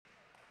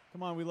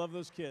Come on, we love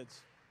those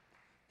kids.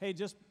 Hey,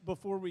 just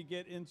before we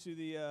get into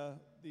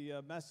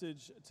the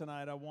message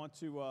tonight, I want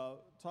to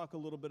talk a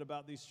little bit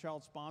about these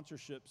child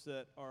sponsorships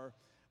that are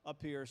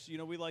up here.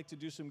 So, we like to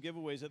do some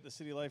giveaways at the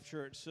City Life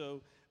Church,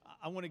 so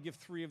I want to give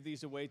 3 of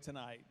these away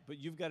tonight, but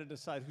you've got to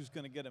decide who's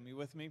going to get them. You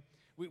with me?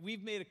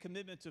 We've made a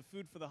commitment to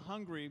Food for the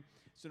Hungry.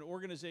 It's an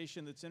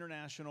organization that's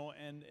international,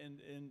 and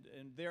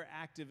they're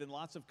active in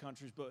lots of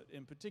countries, but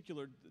in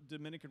particular, the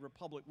Dominican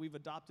Republic. We've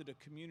adopted a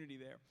community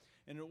there.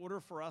 And in order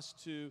for us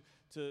to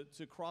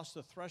cross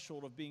the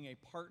threshold of being a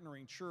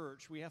partnering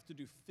church, we have to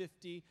do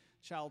 50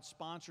 child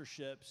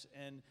sponsorships,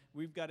 and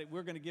we're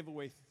going to give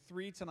away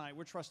 3 tonight.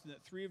 We're trusting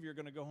that 3 of you are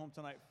going to go home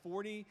tonight.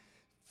 40.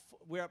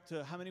 We're up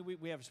to how many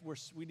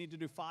we need to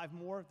do 5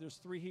 more. There's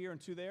 3 here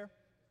and 2 there.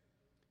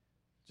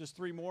 Just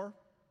 3 more.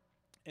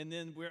 And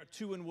then we're at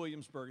 2 in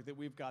Williamsburg that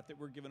we've got that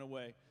we're giving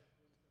away.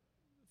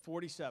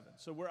 47.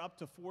 So we're up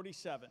to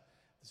 47.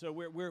 So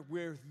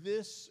we're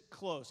this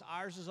close.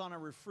 Ours is on a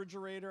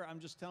refrigerator. I'm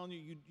just telling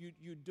you,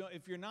 you don't,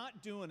 if you're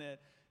not doing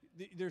it,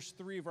 there's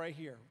 3 right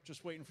here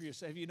just waiting for you.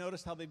 So have you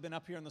noticed how they've been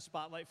up here in the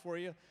spotlight for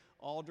you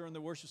all during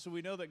the worship? So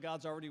we know that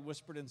God's already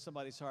whispered in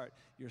somebody's heart,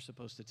 you're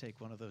supposed to take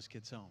one of those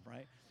kids home,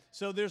 right?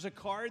 So there's a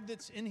card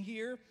that's in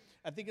here.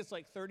 I think it's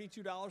like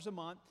 $32 a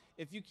month.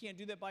 If you can't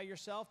do that by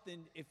yourself, then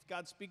if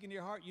God's speaking to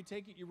your heart, you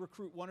take it, you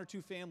recruit 1 or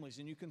 2 families,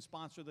 and you can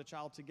sponsor the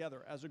child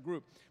together as a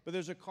group. But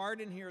there's a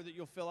card in here that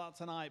you'll fill out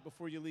tonight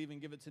before you leave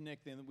and give it to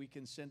Nick, then we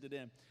can send it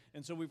in.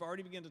 And so we've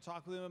already begun to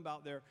talk with them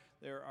about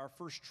our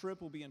first trip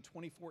will be in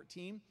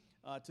 2014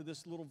 to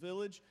this little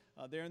village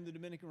there in the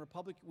Dominican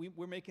Republic.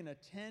 We're making a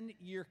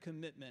 10-year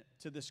commitment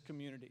to this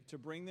community to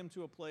bring them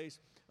to a place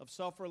of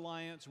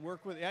self-reliance,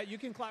 you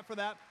can clap for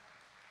that.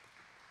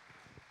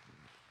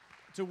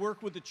 To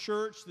work with the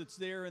church that's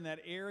there in that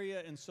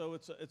area, and so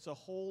it's a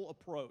whole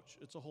approach.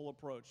 It's a whole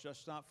approach,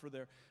 just not for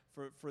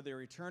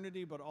their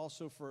eternity, but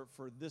also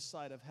for this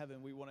side of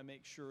heaven. We want to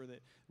make sure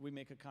that we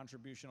make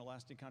a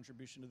lasting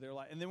contribution to their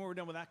life. And then when we're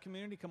done with that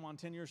community, come on,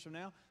 10 years from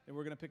now, then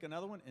we're going to pick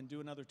another one and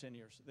do another 10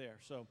 years there.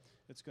 So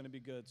it's going to be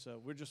good.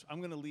 So I'm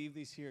going to leave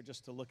these here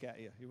just to look at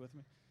you. You with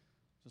me?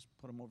 Just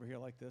put them over here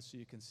like this so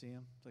you can see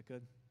them. Is that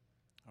good?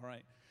 All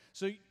right.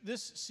 So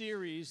this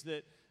series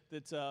that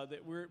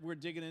we're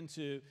digging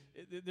into,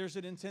 there's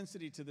an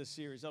intensity to this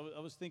series. I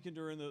was thinking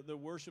during the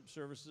worship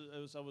service,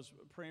 as I was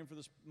praying for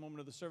this moment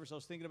of the service, I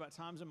was thinking about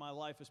times in my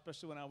life,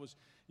 especially when I was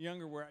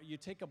younger, where you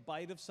take a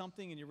bite of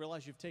something and you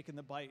realize you've taken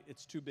the bite,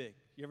 it's too big.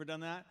 You ever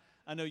done that?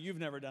 I know you've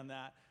never done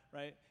that,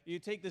 right? You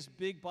take this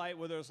big bite,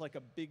 whether it's like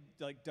a big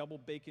double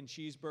bacon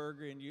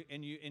cheeseburger,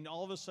 and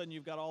all of a sudden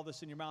you've got all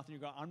this in your mouth, and you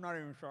go, I'm not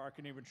even sure I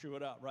can even chew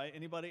it up, right?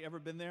 Anybody ever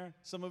been there?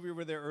 Some of you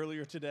were there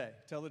earlier today.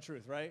 Tell the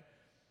truth, right?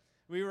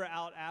 We were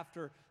out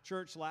after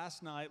church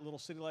last night, Little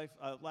City Life,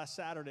 last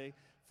Saturday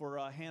for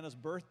Hannah's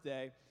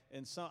birthday,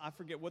 and I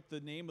forget what the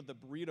name of the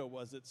burrito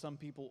was that some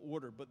people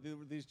ordered, but there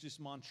were these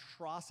just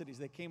monstrosities.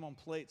 They came on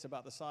plates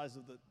about the size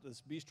of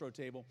this bistro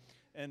table,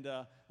 and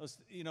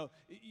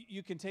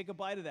you can take a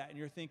bite of that, and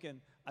you're thinking,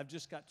 I've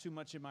just got too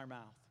much in my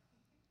mouth.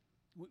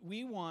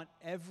 We want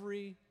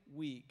every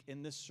week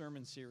in this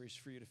sermon series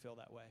for you to feel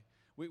that way.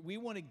 We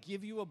want to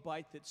give you a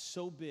bite that's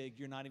so big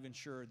you're not even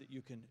sure that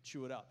you can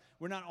chew it up.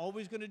 We're not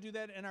always going to do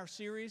that in our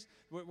series.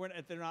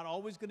 They're not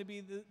always going to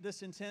be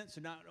this intense.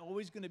 They're not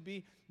always going to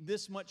be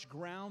this much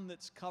ground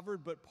that's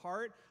covered. But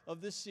part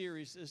of this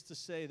series is to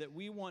say that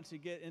we want to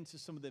get into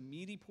some of the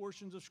meaty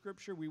portions of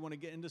Scripture. We want to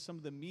get into some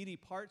of the meaty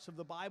parts of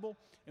the Bible.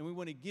 And we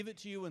want to give it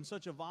to you in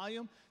such a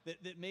volume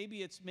that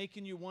maybe it's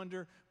making you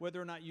wonder whether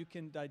or not you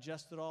can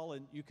digest it all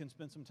and you can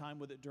spend some time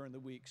with it during the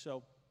week.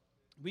 So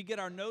we get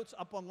our notes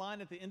up online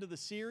at the end of the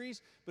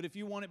series, but if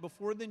you want it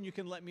before then, you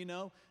can let me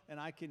know, and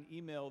I can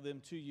email them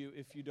to you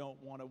if you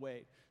don't want to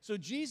wait. So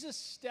Jesus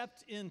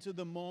stepped into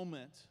the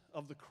moment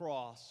of the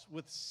cross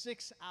with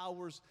 6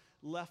 hours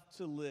left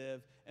to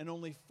live and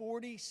only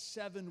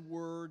 47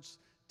 words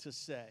to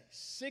say.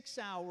 6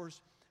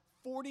 hours,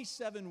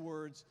 47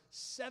 words,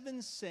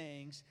 7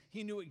 sayings.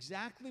 He knew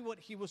exactly what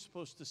he was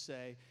supposed to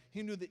say.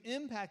 He knew the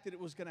impact that it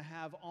was going to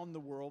have on the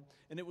world,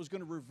 and it was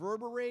going to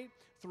reverberate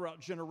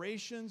throughout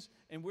generations.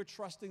 And we're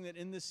trusting that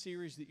in this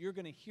series that you're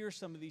going to hear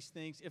some of these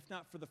things. If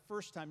not for the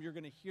first time, you're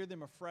going to hear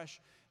them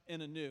afresh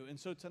and anew. And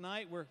so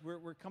tonight,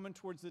 we're coming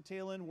towards the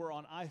tail end. We're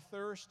on I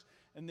Thirst,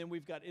 and then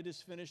we've got It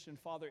Is Finished, and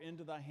Father,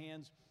 into thy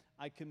hands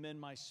I commend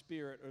my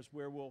spirit, is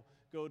where we'll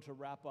go to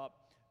wrap up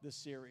this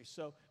series.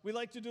 So we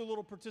like to do a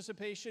little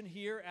participation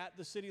here at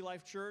the City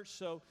Life Church.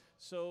 So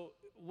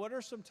what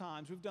are some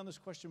times, we've done this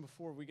question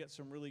before, we get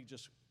some really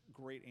just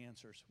great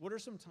answers. What are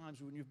some times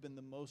when you've been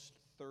the most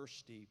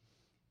thirsty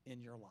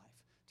in your life?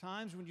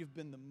 Times when you've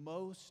been the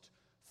most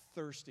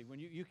thirsty, when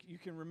you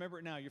can remember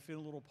it now, you're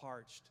feeling a little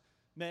parched.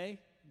 May?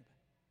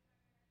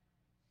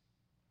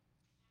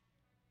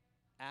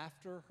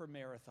 After her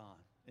marathon,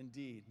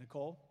 indeed.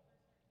 Nicole?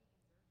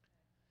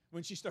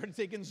 When she started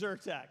taking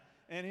Zyrtec.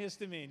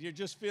 Antihistamine, you're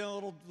just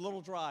feeling a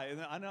little dry.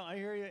 And I know, I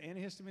hear you.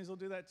 Antihistamines will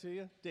do that to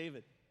you.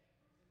 David.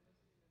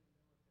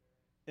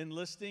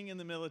 Enlisting in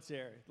the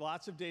military.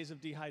 Lots of days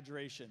of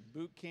dehydration.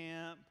 Boot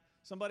camp,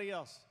 Somebody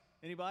else.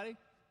 Anybody?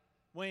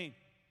 Wayne.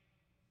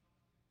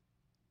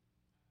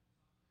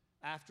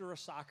 After a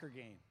soccer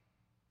game.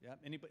 Yeah.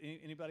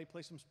 Anybody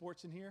play some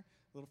sports in here?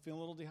 Feeling a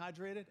little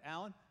dehydrated?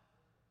 Alan?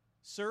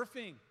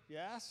 Surfing.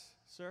 Yes,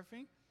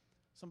 surfing.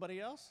 Somebody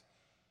else?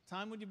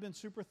 Time when you've been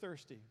super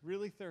thirsty,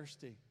 really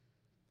thirsty.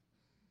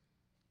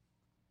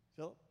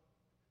 Philip?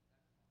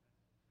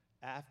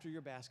 After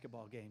your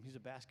basketball game. He's a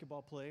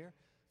basketball player.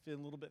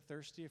 Feeling a little bit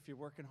thirsty if you're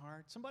working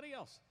hard. Somebody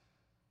else.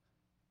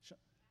 Joy.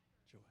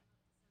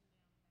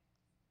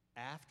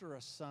 After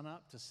a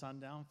sunup to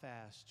sundown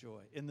fast,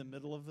 Joy. In the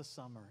middle of the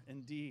summer.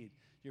 Indeed.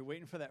 You're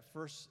waiting for that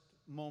first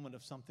moment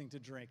of something to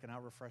drink and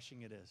how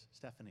refreshing it is.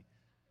 Stephanie.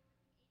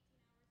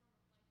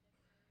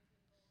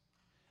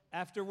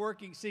 After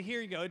working, see,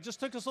 here you go. It just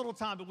took us a little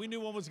time, but we knew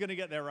one was going to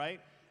get there, right?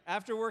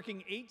 After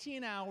working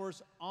 18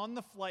 hours on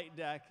the flight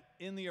deck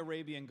in the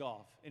Arabian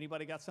Gulf.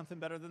 Anybody got something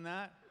better than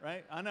that,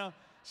 right? I know.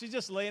 She's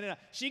just laying it out.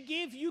 She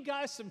gave you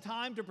guys some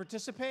time to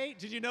participate.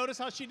 Did you notice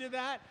how she did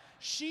that?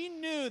 She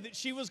knew that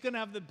she was going to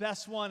have the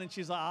best one, and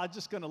she's like, I'm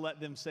just going to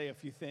let them say a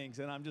few things,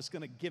 and I'm just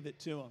going to give it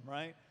to them,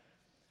 right?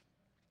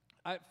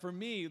 For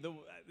me,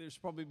 there's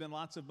probably been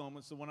lots of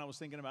moments. The one I was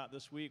thinking about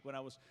this week when I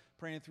was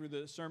praying through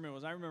the sermon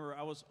was I remember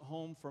I was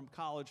home from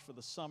college for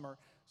the summer.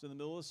 So in the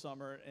middle of the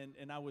summer,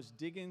 and I was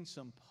digging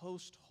some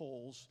post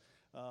holes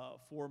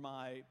for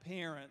my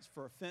parents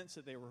for a fence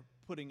that they were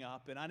putting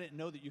up. And I didn't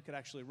know that you could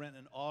actually rent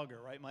an auger,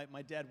 right?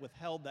 My dad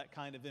withheld that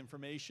kind of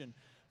information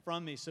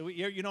from me. So,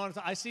 you know,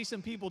 I see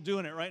some people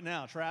doing it right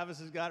now. Travis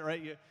has got it,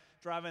 right? You're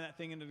driving that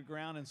thing into the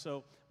ground. And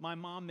so my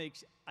mom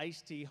makes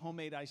iced tea,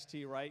 homemade iced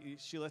tea, right?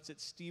 She lets it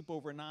steep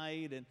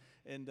overnight, and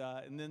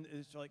then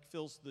it's like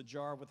fills the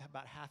jar with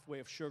about halfway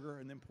of sugar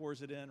and then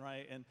pours it in,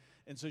 right?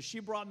 And so she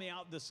brought me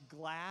out this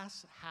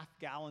glass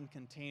half-gallon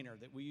container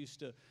that we used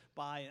to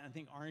buy, and I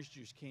think orange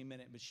juice came in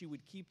it, but she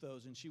would keep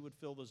those, and she would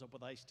fill those up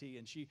with iced tea,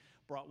 and she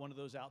brought one of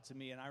those out to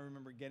me, and I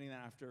remember getting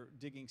that after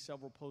digging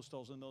several post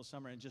holes in the middle of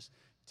summer and just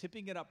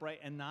tipping it up, right,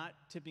 and not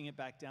tipping it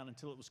back down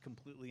until it was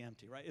completely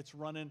empty, right? It's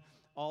running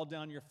all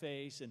down your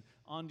face and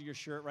onto your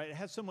shirt, right? It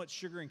had so much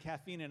sugar and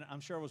caffeine in it,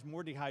 I'm sure I was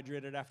more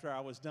dehydrated after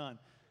I was done.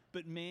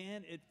 But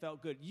man, it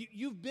felt good.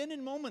 You've been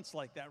in moments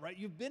like that, right?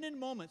 You've been in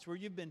moments where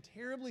you've been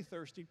terribly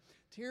thirsty,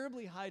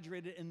 terribly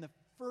hydrated, and the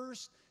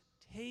first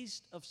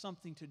taste of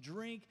something to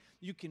drink,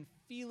 you can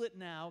feel it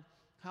now,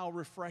 how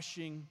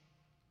refreshing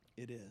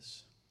it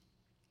is.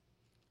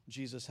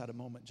 Jesus had a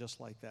moment just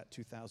like that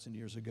 2,000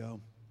 years ago.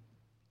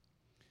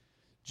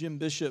 Jim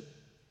Bishop,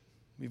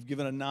 we've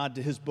given a nod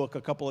to his book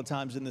a couple of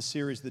times in the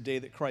series, The Day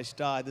That Christ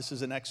Died. This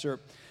is an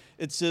excerpt.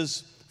 It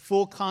says,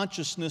 full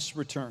consciousness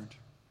returned,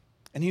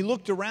 and he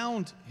looked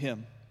around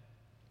him.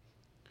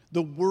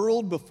 The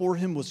world before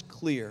him was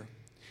clear.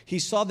 He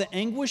saw the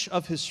anguish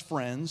of his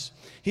friends.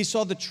 He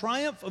saw the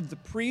triumph of the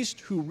priest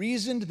who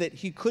reasoned that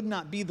he could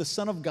not be the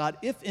Son of God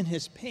if in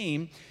his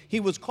pain he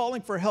was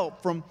calling for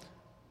help from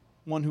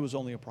one who was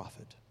only a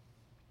prophet.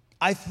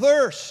 I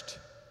thirst,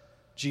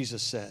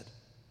 Jesus said.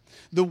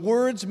 The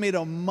words made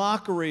a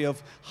mockery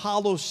of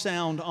hollow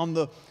sound on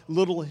the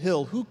little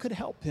hill. Who could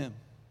help him?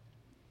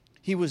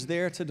 He was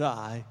there to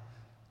die,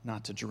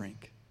 not to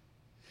drink.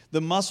 The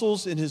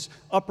muscles in his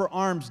upper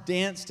arms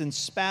danced in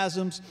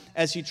spasms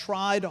as he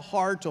tried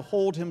hard to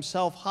hold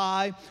himself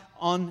high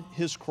on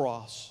his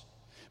cross.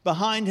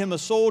 Behind him, a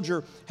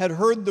soldier had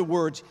heard the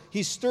words.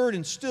 He stirred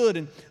and stood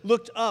and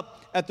looked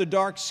up at the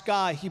dark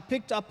sky. He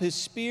picked up his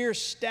spear,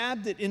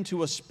 stabbed it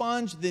into a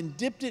sponge, then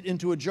dipped it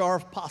into a jar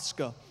of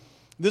pasca.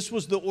 This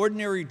was the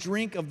ordinary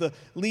drink of the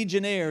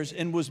legionnaires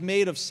and was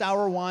made of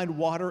sour wine,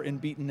 water, and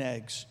beaten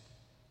eggs.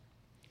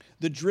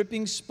 The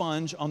dripping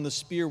sponge on the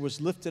spear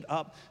was lifted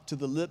up to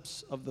the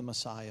lips of the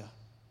Messiah.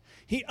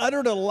 He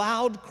uttered a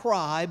loud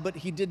cry, but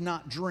he did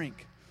not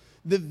drink.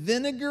 The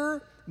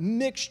vinegar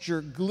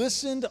mixture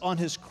glistened on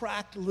his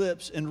cracked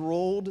lips and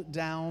rolled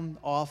down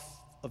off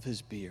of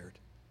his beard.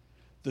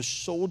 The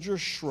soldier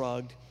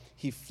shrugged.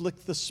 He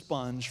flicked the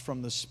sponge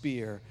from the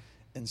spear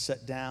and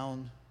sat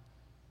down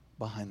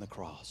behind the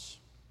cross.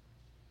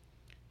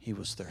 He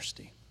was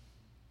thirsty.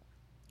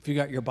 If you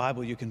got your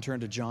Bible, you can turn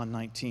to John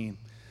 19.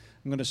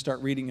 I'm going to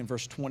start reading in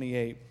verse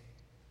 28.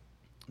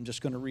 I'm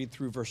just going to read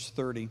through verse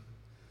 30.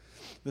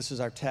 This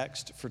is our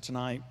text for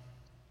tonight.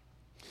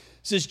 It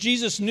says,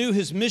 Jesus knew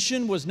his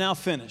mission was now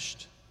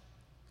finished.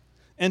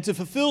 And to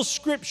fulfill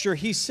Scripture,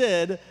 he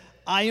said,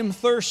 I am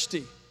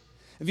thirsty.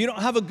 If you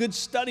don't have a good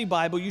study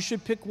Bible, you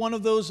should pick one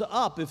of those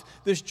up. If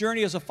this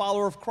journey as a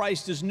follower of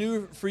Christ is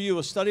new for you,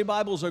 a study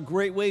Bible is a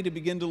great way to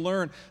begin to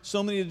learn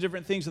so many of the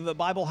different things that the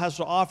Bible has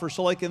to offer.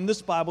 So like in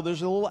this Bible,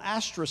 there's a little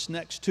asterisk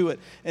next to it.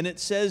 And it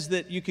says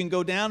that you can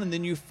go down and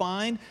then you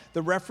find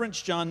the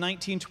reference, John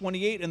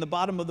 19:28, in the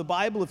bottom of the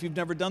Bible if you've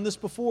never done this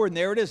before. And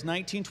there it is,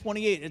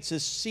 19:28. It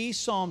says, see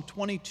Psalm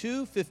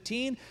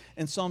 22:15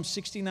 and Psalm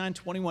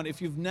 69:21.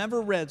 If you've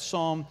never read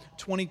Psalm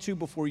 22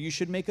 before, you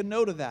should make a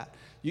note of that.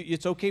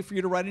 It's okay for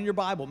you to write in your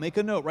Bible. Make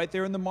a note right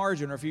there in the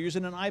margin, or if you're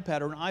using an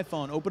iPad or an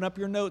iPhone, open up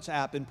your notes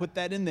app and put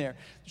that in there,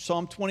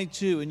 Psalm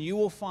 22, and you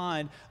will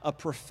find a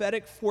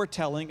prophetic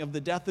foretelling of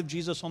the death of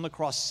Jesus on the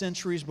cross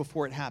centuries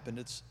before it happened.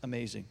 It's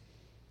amazing.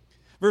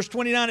 Verse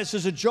 29, it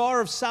says, a jar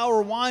of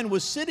sour wine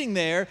was sitting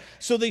there,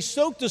 so they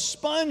soaked a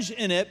sponge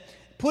in it,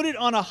 put it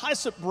on a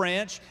hyssop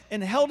branch,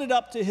 and held it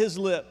up to his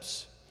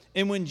lips.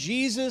 And when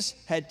Jesus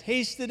had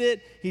tasted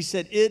it, he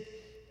said, it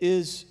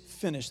is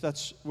finished.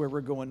 That's where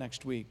we're going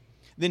next week.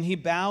 Then he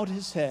bowed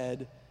his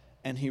head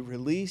and he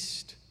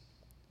released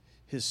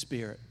his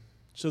spirit.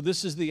 So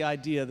this is the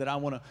idea that I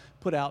want to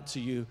put out to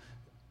you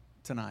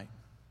tonight.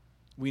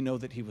 We know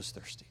that he was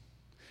thirsty.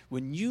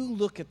 When you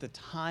look at the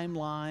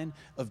timeline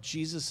of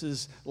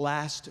Jesus'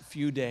 last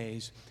few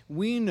days,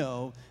 we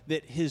know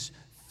that his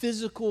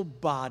physical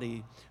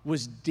body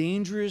was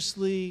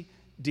dangerously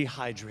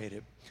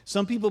dehydrated.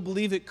 Some people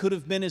believe it could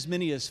have been as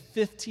many as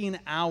 15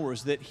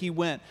 hours that he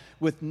went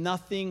with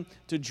nothing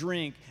to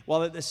drink,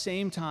 while at the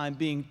same time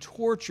being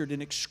tortured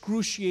in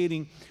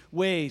excruciating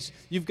ways.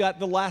 You've got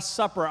the Last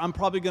Supper. I'm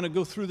probably going to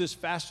go through this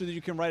faster than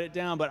you can write it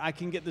down, but I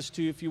can get this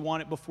to you if you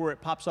want it before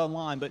it pops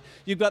online. But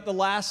you've got the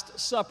Last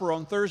Supper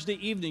on Thursday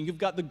evening. You've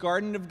got the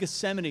Garden of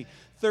Gethsemane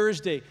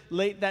Thursday,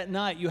 late that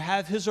night. You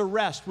have his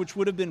arrest, which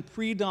would have been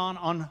pre-dawn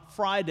on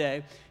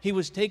Friday. He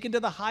was taken to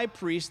the high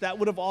priest. That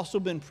would have also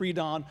been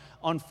pre-dawn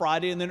on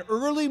Friday. And then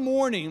early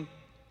morning,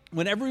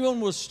 when everyone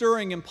was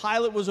stirring and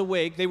Pilate was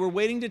awake, they were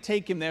waiting to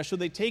take him there. So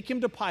they take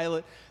him to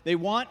Pilate. They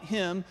want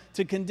him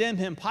to condemn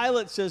him.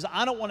 Pilate says,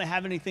 I don't want to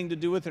have anything to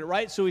do with it,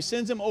 right? So he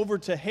sends him over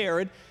to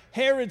Herod.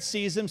 Herod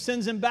sees him,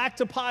 sends him back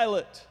to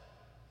Pilate.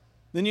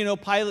 Then,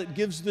 Pilate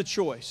gives the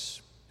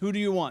choice. Who do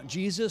you want,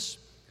 Jesus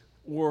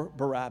or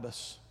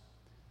Barabbas?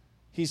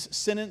 He's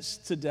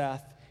sentenced to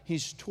death.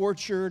 He's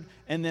tortured.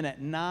 And then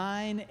at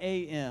 9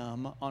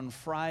 a.m. on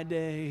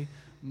Friday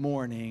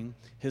morning,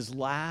 his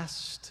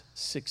last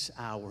 6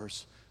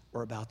 hours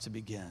are about to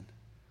begin.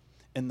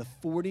 And the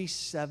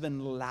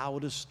 47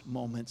 loudest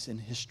moments in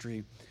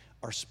history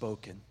are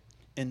spoken.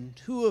 And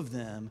 2 of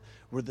them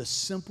were the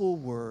simple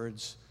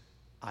words,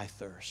 I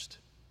thirst.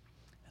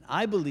 And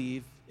I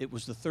believe it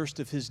was the thirst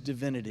of his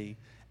divinity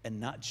and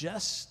not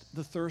just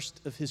the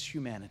thirst of his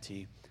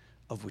humanity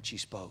of which he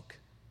spoke.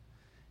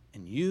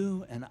 And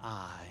you and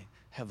I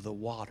have the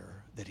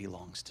water that he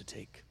longs to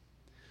take.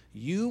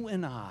 You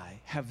and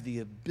I have the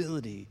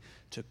ability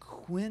to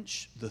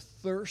quench the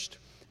thirst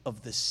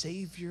of the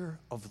Savior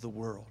of the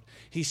world.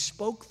 He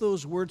spoke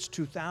those words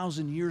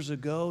 2,000 years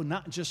ago,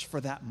 not just for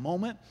that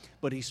moment,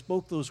 but he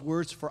spoke those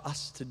words for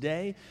us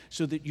today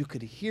so that you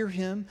could hear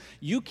him.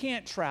 You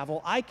can't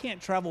travel. I can't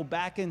travel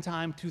back in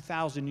time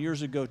 2,000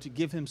 years ago to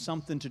give him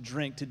something to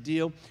drink, to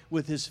deal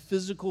with his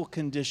physical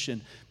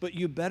condition. But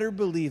you better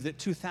believe that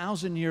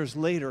 2,000 years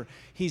later,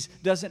 he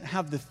doesn't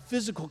have the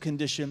physical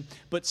condition,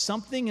 but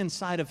something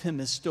inside of him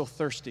is still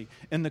thirsty.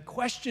 And the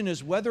question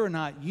is whether or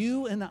not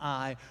you and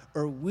I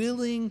are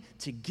willing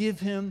to give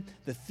him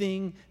the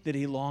thing that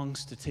he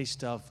longs to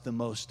taste of the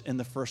most. And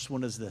the first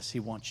one is this: he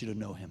wants you to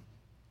know him.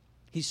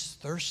 He's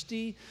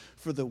thirsty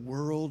for the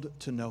world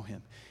to know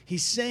him.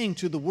 He's saying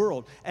to the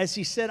world, as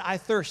he said, I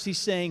thirst, he's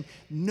saying,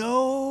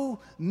 know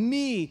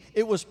me.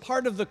 It was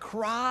part of the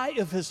cry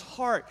of his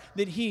heart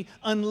that he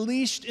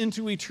unleashed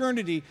into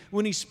eternity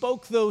when he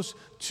spoke those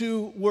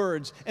 2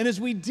 words. And as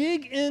we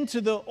dig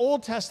into the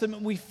Old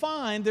Testament, we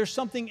find there's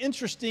something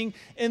interesting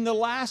in the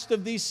last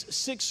of these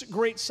 6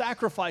 great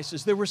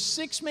sacrifices. There were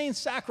 6 main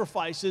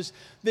sacrifices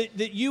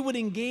that you would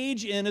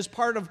engage in as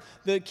part of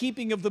the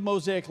keeping of the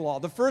Mosaic Law.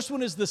 The first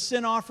one is the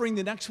sin offering.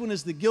 The next one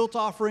is the guilt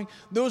offering.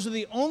 Those are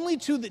the only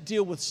 2 that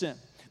deal with sin.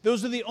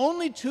 Those are the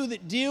only 2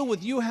 that deal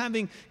with you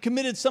having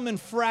committed some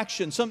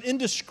infraction, some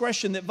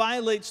indiscretion that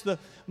violates the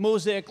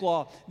Mosaic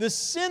Law. The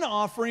sin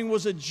offering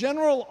was a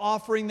general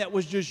offering that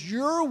was just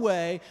your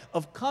way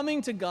of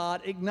coming to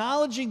God,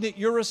 acknowledging that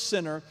you're a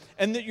sinner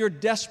and that you're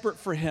desperate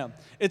for him.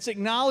 It's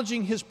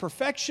acknowledging his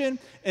perfection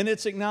and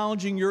it's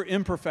acknowledging your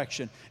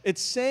imperfection.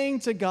 It's saying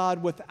to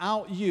God,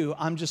 without you,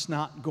 I'm just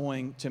not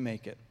going to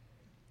make it.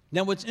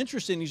 Now, what's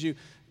interesting is you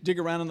dig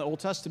around in the Old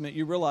Testament,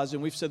 you realize,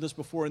 and we've said this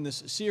before in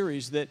this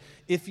series, that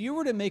if you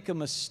were to make a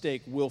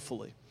mistake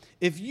willfully,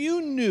 if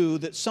you knew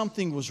that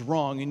something was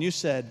wrong and you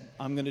said,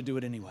 I'm going to do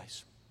it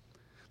anyways.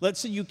 Let's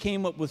say you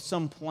came up with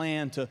some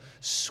plan to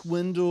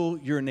swindle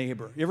your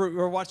neighbor. You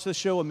ever watch the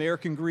show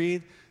American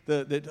Greed?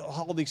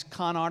 All these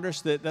con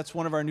artists, that's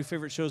one of our new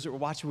favorite shows that we're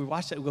watching. We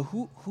watch that, we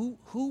go,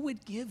 who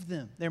would give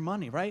them their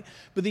money, right?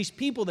 But these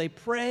people, they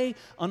prey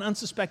on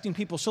unsuspecting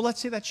people. So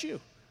let's say that's you.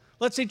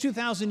 Let's say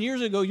 2,000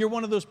 years ago, you're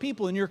one of those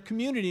people in your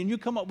community and you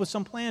come up with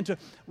some plan to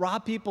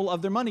rob people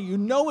of their money. You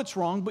know it's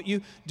wrong, but you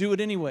do it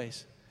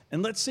anyways.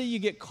 And let's say you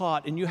get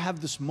caught and you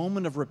have this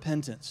moment of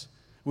repentance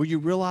where you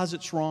realize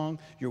it's wrong,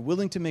 you're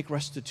willing to make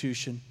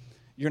restitution,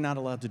 you're not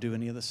allowed to do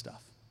any of this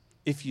stuff.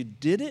 If you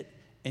did it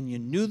and you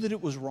knew that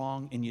it was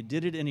wrong and you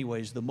did it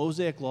anyways, the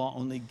Mosaic Law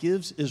only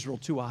gives Israel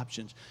 2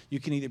 options. You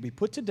can either be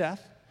put to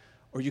death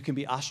or you can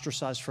be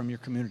ostracized from your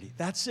community.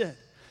 That's it.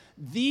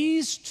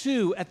 These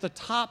two at the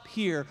top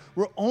here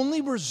were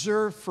only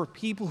reserved for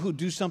people who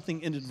do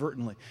something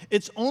inadvertently.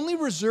 It's only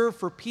reserved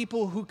for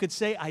people who could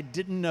say, I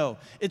didn't know.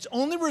 It's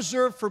only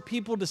reserved for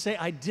people to say,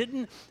 I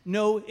didn't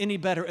know any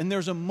better. And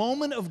there's a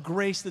moment of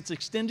grace that's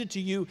extended to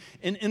you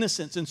in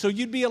innocence. And so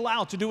you'd be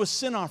allowed to do a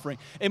sin offering.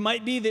 It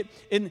might be that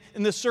in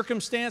the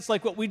circumstance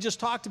like what we just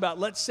talked about,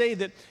 let's say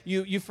that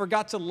you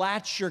forgot to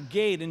latch your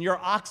gate and your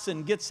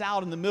oxen gets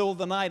out in the middle of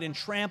the night and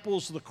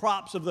tramples the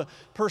crops of the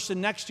person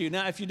next to you.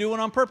 Now, if you do it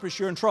on purpose,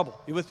 you're in trouble.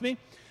 You with me?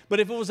 But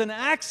if it was an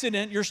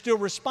accident, you're still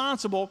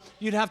responsible.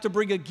 You'd have to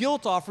bring a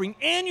guilt offering,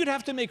 and you'd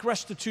have to make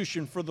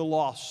restitution for the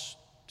loss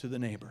to the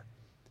neighbor.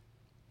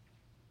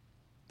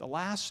 The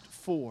last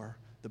four,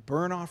 the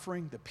burnt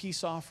offering, the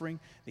peace offering,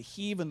 the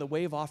heave and the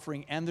wave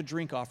offering, and the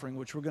drink offering,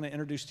 which we're going to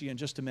introduce to you in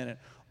just a minute,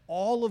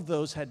 all of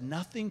those had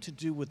nothing to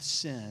do with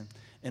sin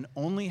and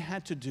only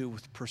had to do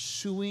with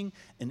pursuing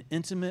an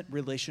intimate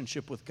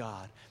relationship with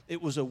God.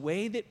 It was a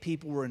way that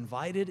people were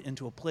invited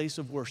into a place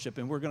of worship,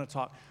 and we're going to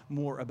talk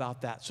more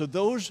about that. So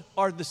those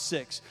are the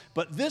six.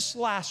 But this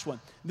last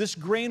one, this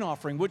grain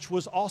offering, which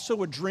was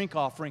also a drink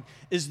offering,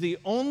 is the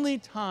only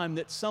time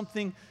that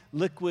something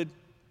liquid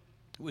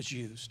was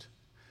used.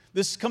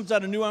 This comes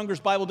out of New Unger's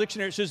Bible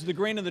Dictionary. It says the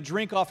grain and the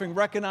drink offering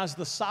recognize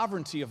the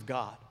sovereignty of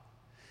God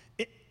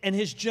and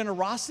his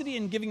generosity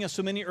in giving us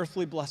so many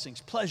earthly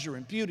blessings, pleasure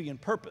and beauty and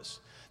purpose.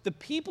 The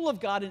people of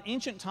God in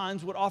ancient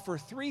times would offer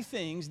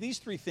these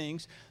three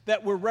things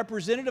that were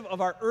representative of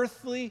our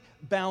earthly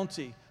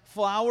bounty.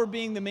 Flour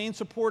being the main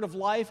support of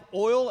life,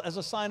 oil as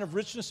a sign of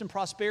richness and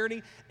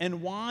prosperity,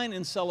 and wine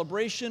in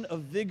celebration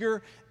of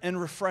vigor and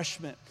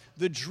refreshment.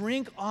 The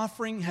drink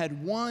offering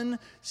had one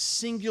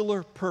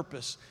singular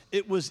purpose.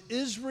 It was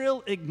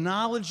Israel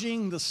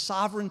acknowledging the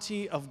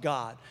sovereignty of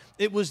God.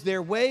 It was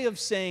their way of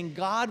saying,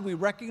 God, we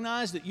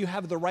recognize that you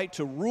have the right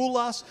to rule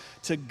us,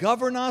 to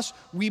govern us.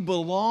 We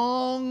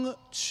belong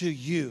to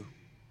you.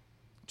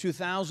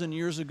 2,000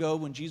 years ago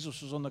when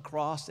Jesus was on the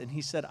cross and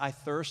he said, I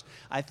thirst,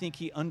 I think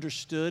he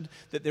understood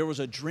that there was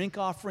a drink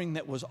offering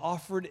that was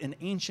offered in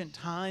ancient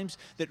times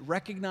that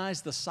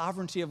recognized the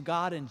sovereignty of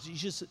God. And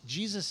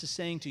Jesus is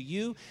saying to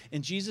you,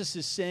 and Jesus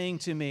is saying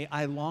to me,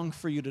 I long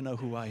for you to know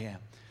who I am.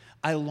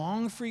 I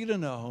long for you to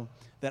know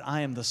that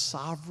I am the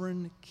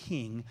sovereign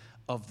king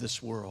of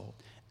this world.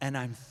 And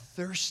I'm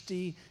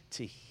thirsty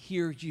to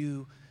hear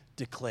you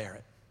declare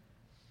it.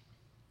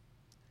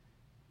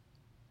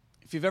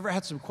 If you've ever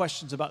had some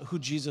questions about who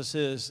Jesus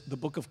is, the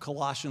book of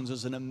Colossians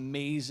is an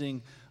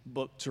amazing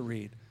book to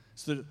read.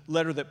 It's the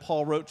letter that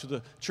Paul wrote to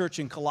the church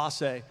in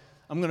Colossae.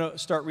 I'm going to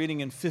start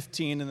reading in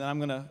 15, and then I'm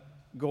going to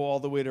go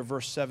all the way to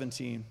verse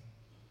 17.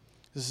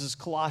 This is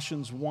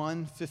Colossians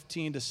 1,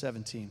 15 to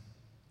 17.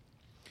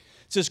 It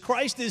says,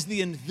 Christ is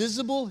the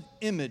visible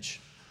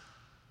image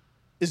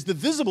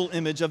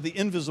of the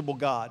invisible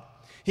God.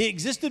 He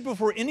existed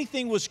before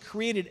anything was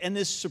created and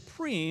is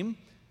supreme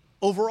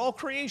over all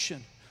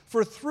creation.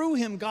 For through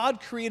him,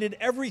 God created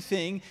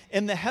everything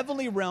in the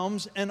heavenly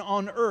realms and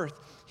on earth.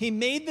 He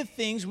made the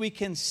things we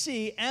can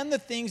see and the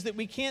things that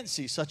we can't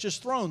see, such as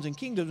thrones and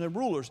kingdoms and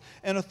rulers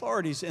and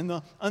authorities in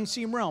the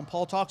unseen realm.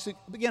 Paul talks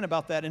again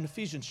about that in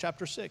Ephesians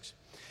chapter 6.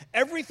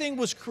 Everything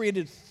was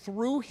created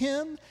through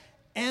him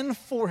and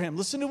for him.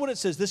 Listen to what it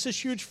says. This is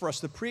huge for us.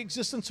 The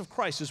preexistence of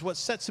Christ is what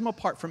sets him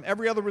apart from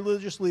every other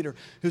religious leader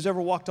who's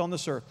ever walked on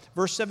this earth.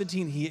 Verse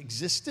 17, he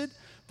existed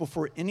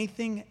before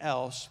anything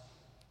else,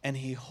 and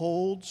he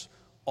holds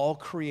all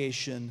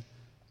creation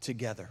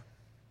together.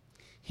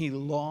 He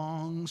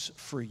longs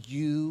for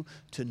you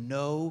to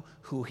know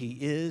who he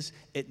is.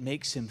 It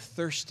makes him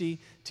thirsty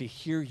to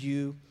hear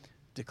you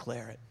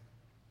declare it.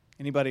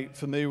 Anybody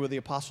familiar with the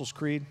Apostles'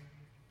 Creed?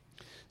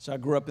 So I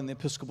grew up in the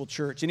Episcopal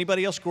Church.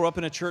 Anybody else grow up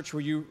in a church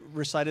where you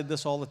recited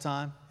this all the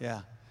time?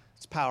 Yeah,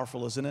 it's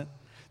powerful, isn't it?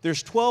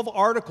 There's 12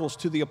 articles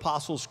to the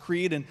Apostles'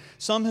 Creed, and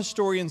some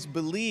historians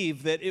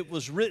believe that it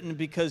was written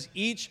because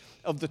each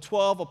of the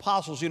 12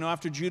 apostles,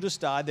 after Judas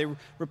died, they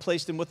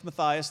replaced him with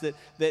Matthias,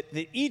 that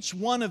each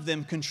one of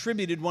them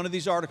contributed one of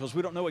these articles.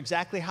 We don't know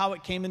exactly how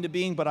it came into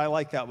being, but I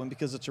like that one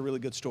because it's a really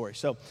good story.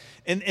 So,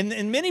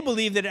 and many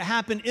believe that it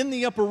happened in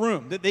the upper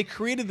room, that they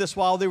created this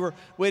while they were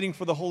waiting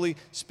for the Holy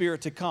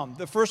Spirit to come.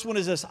 The first one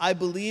is this: I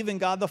believe in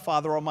God the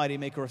Father Almighty,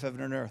 maker of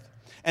heaven and earth,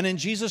 and in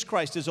Jesus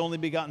Christ, his only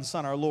begotten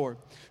Son, our Lord,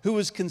 who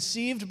was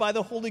conceived by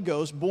the Holy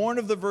Ghost, born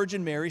of the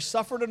Virgin Mary,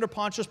 suffered under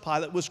Pontius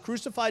Pilate, was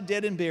crucified,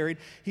 dead, and buried.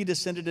 He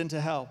descended into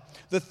hell.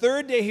 The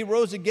third day he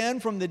rose again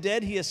from the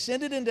dead. He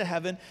ascended into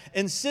heaven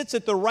and sits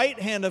at the right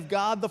hand of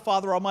God the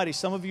Father Almighty.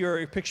 Some of you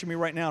are picturing me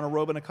right now in a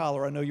robe and a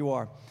collar. I know you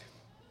are.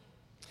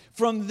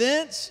 From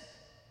thence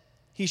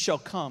he shall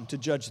come to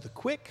judge the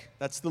quick,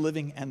 that's the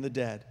living, and the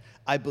dead.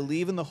 I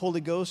believe in the Holy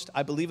Ghost.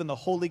 I believe in the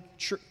Holy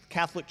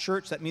Catholic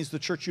Church. That means the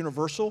Church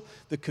Universal,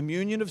 the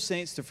communion of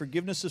saints, the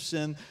forgiveness of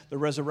sin, the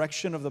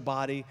resurrection of the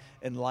body,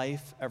 and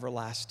life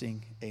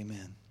everlasting.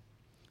 Amen.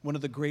 One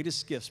of the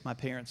greatest gifts my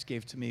parents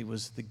gave to me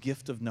was the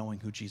gift of knowing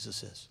who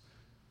Jesus is.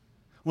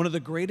 One of the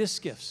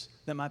greatest gifts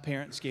that my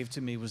parents gave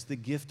to me was the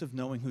gift of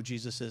knowing who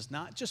Jesus is,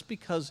 not just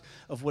because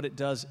of what it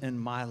does in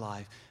my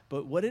life,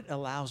 but what it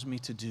allows me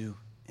to do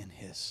in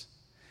his.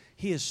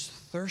 He is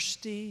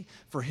thirsty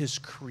for his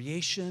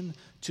creation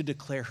to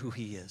declare who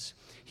he is.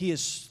 He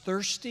is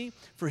thirsty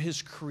for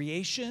his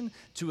creation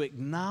to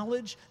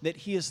acknowledge that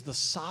he is the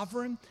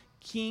sovereign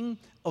king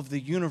of the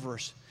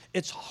universe.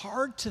 It's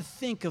hard to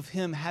think of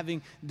him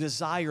having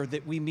desire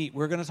that we meet.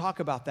 We're going to talk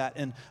about that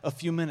in a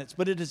few minutes,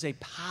 but it is a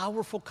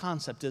powerful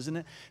concept, isn't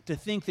it? To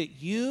think that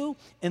you,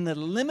 in the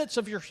limits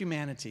of your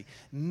humanity,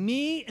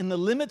 me in the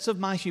limits of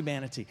my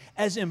humanity,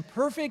 as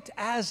imperfect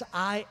as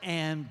I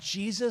am,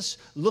 Jesus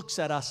looks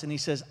at us and he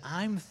says,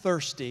 I'm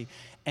thirsty,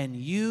 and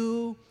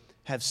you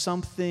have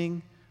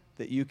something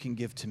that you can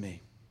give to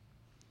me.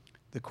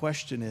 The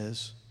question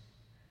is,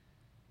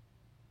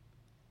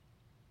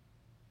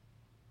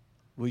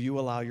 will you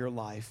allow your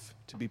life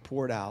to be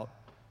poured out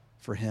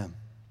for him?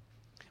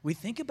 We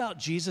think about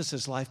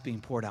Jesus' life being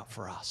poured out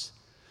for us,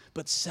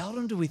 but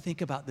seldom do we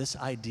think about this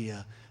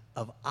idea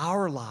of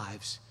our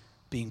lives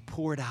being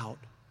poured out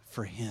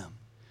for him.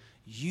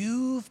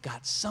 You've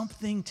got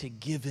something to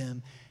give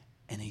him,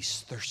 and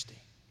he's thirsty.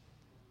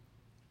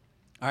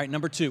 All right,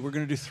 number 2, we're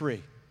going to do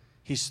 3.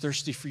 He's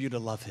thirsty for you to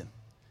love him.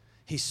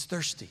 He's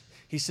thirsty.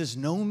 He says,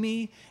 know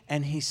me,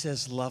 and he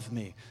says, love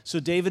me. So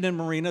David and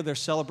Marina, they're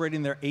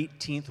celebrating their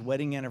 18th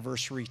wedding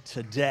anniversary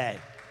today.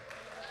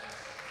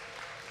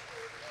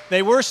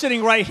 They were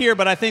sitting right here,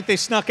 but I think they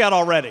snuck out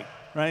already,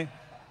 right?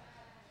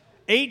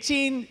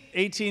 18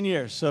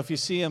 years. So if you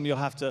see them, you'll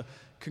have to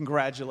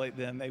congratulate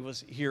them. They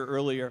was here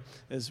earlier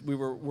as we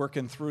were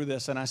working through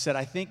this, and I said,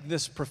 I think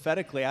this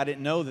prophetically, I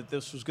didn't know that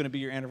this was going to be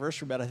your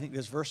anniversary, but I think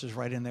this verse is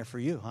right in there for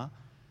you, huh?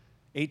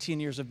 18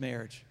 years of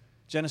marriage.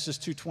 Genesis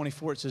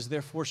 2:24, it says,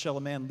 therefore shall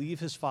a man leave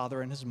his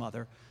father and his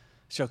mother,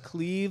 shall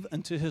cleave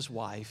unto his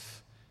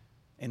wife,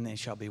 and they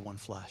shall be one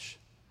flesh.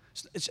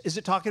 Is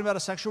it talking about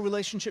a sexual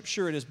relationship?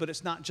 Sure it is, but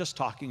it's not just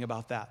talking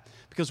about that.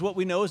 Because what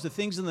we know is the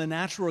things in the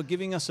natural are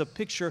giving us a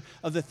picture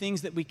of the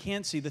things that we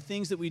can't see. The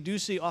things that we do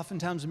see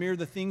oftentimes mirror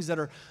the things that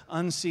are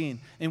unseen.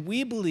 And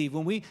we believe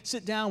when we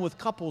sit down with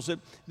couples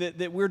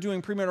that we're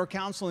doing premarital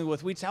counseling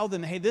with, we tell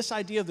them, hey, this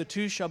idea of the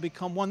two shall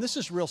become one, this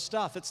is real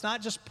stuff. It's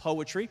not just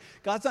poetry.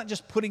 God's not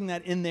just putting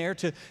that in there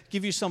to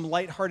give you some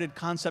lighthearted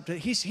concept.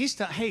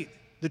 Hey,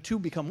 the two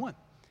become one.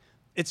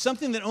 It's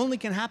something that only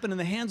can happen in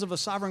the hands of a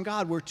sovereign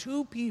God, where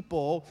two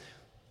people,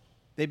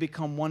 they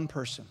become one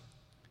person.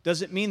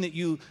 Doesn't mean that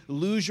you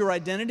lose your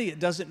identity. It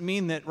doesn't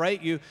mean that, right,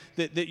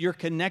 that you're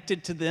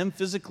connected to them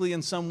physically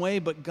in some way,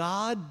 but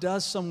God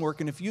does some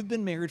work. And if you've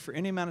been married for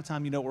any amount of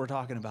time, you know what we're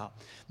talking about.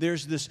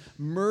 There's this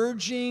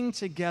merging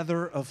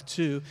together of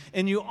two.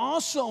 And you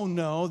also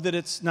know that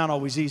it's not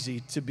always easy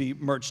to be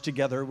merged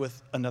together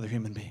with another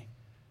human being.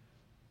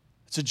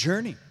 It's a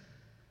journey.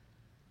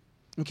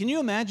 And can you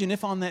imagine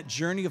if on that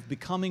journey of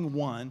becoming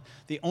one,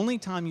 the only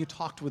time you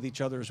talked with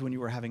each other is when you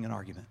were having an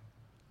argument?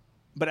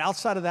 But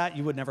outside of that,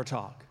 you would never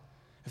talk.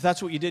 If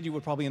that's what you did, you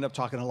would probably end up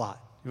talking a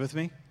lot. You with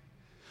me?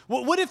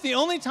 What if the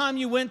only time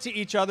you went to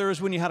each other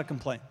is when you had a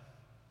complaint?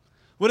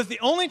 What if the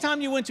only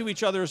time you went to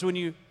each other is when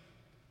you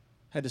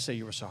had to say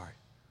you were sorry?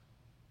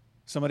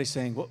 Somebody's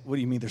saying, what do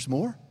you mean there's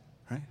more?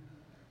 Right?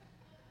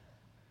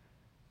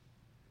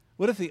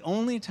 What if the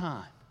only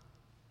time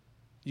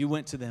you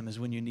went to them is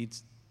when you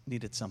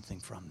needed something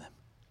from them?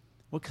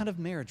 What kind of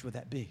marriage would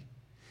that be?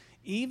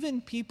 Even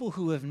people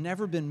who have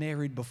never been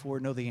married before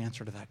know the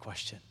answer to that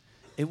question.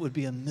 It would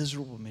be a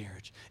miserable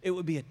marriage. It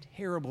would be a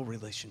terrible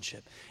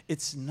relationship.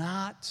 It's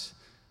not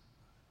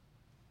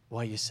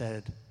why you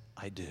said,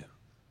 I do.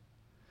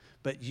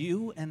 But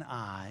you and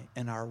I,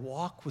 in our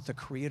walk with the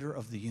creator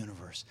of the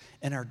universe,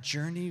 and our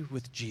journey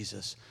with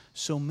Jesus,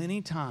 so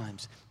many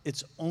times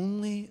it's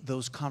only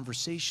those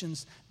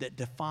conversations that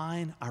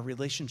define our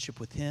relationship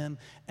with him,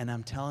 and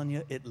I'm telling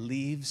you, it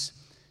leaves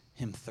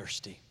him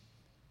thirsty.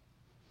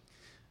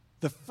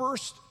 The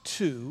first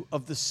 2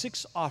 of the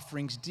 6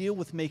 offerings deal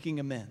with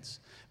making amends,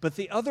 but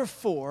the other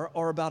 4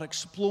 are about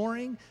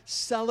exploring,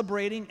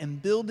 celebrating,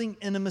 and building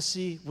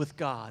intimacy with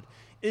God.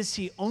 Is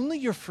he only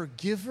your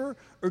forgiver,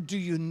 or do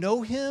you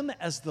know him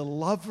as the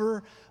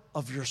lover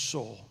of your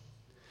soul?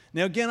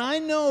 Now, again, I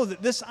know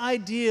that this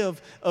idea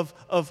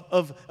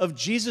of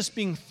Jesus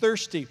being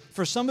thirsty,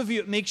 for some of you,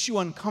 it makes you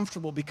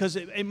uncomfortable because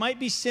it might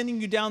be sending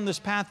you down this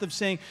path of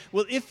saying,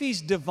 well, if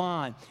he's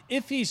divine,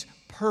 if he's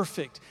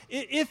perfect,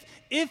 if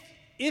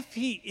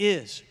he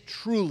is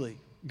truly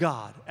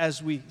God,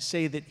 as we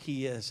say that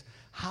he is,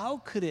 how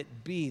could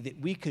it be that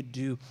we could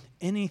do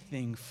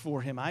anything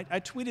for him? I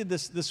tweeted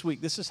this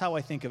week. This is how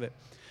I think of it.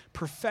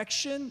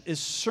 Perfection is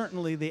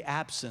certainly the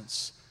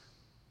absence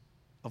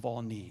of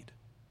all need,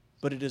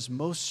 but it is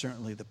most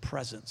certainly the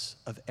presence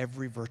of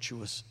every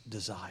virtuous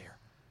desire.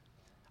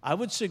 I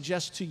would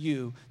suggest to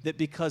you that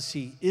because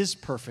he is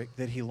perfect,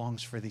 that he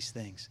longs for these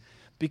things.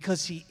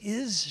 because he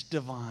is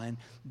divine,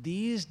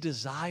 these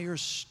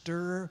desires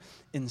stir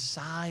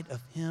inside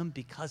of him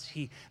because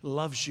he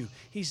loves you.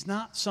 He's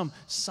not some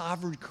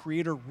sovereign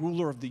creator,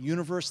 ruler of the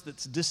universe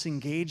that's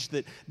disengaged,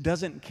 that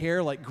doesn't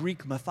care, like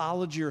Greek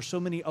mythology or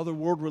so many other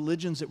world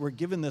religions that we're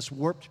given this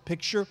warped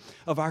picture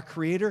of our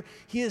creator.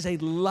 He is a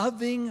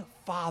loving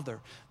Father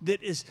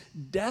that is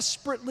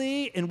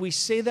desperately, and we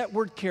say that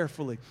word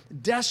carefully,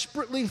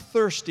 desperately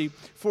thirsty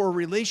for a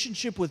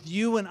relationship with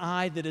you and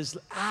I that is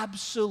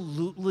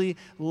absolutely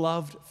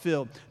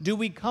love-filled. Do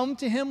we come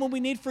to him when we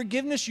need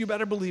forgiveness? You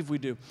better believe we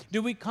do.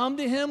 Do we come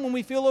to him when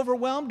we feel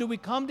overwhelmed? Do we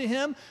come to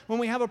him when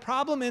we have a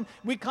problem? And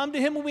we come to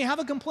him when we have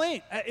a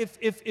complaint.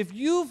 If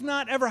you've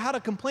not ever had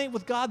a complaint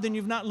with God, then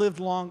you've not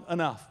lived long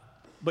enough.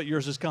 But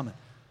yours is coming.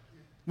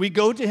 We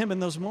go to him in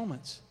those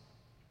moments.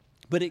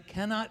 But it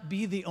cannot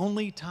be the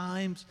only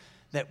times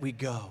that we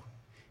go.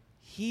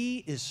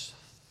 He is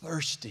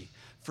thirsty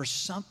for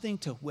something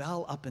to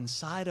well up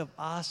inside of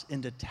us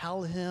and to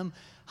tell him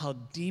how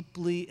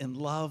deeply in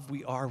love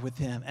we are with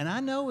him. And I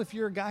know if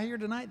you're a guy here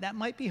tonight, that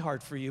might be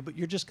hard for you, but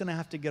you're just going to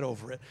have to get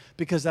over it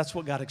because that's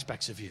what God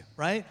expects of you,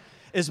 right?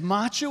 As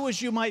macho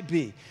as you might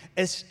be,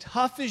 as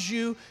tough as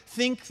you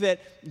think that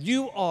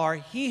you are,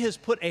 he has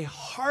put a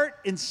heart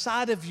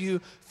inside of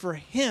you for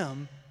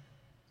him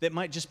that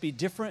might just be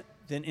different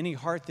than any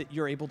heart that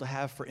you're able to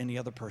have for any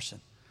other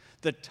person.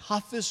 The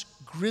toughest,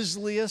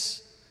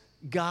 grisliest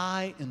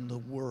guy in the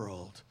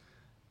world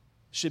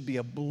should be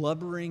a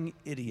blubbering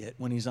idiot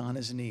when he's on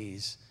his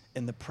knees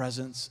in the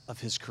presence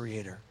of his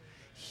Creator.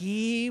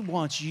 He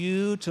wants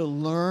you to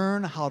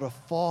learn how to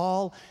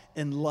fall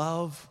in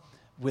love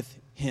with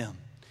him.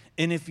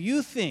 And if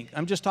you think,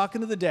 I'm just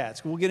talking to the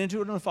dads, we'll get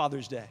into it on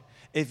Father's Day.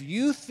 If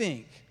you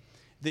think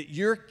that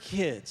your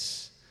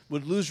kids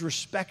would lose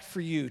respect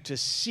for you to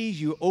see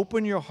you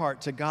open your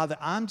heart to God, that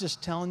I'm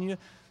just telling you,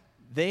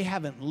 they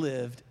haven't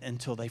lived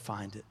until they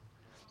find it.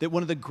 That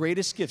one of the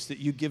greatest gifts that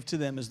you give to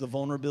them is the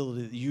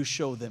vulnerability that you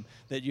show them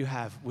that you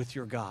have with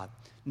your God.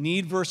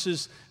 Need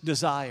versus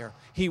desire.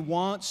 He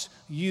wants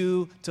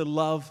you to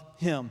love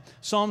him.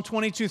 Psalm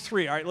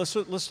 22:3. All right,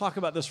 let's talk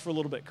about this for a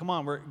little bit. Come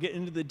on, we're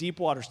getting into the deep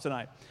waters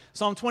tonight.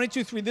 Psalm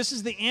 22:3. This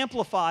is the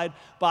Amplified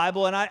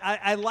Bible, and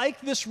I like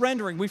this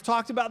rendering. We've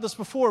talked about this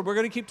before. We're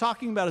going to keep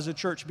talking about it as a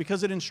church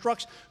because it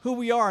instructs who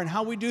we are and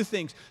how we do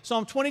things.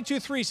 Psalm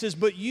 22:3 says,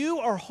 "But you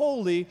are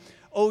holy,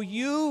 O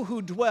you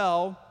who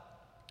dwell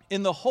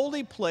in the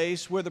holy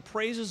place where the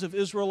praises of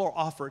Israel are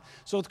offered."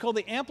 So it's called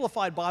the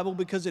Amplified Bible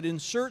because it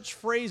inserts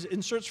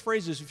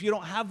phrases. If you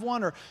don't have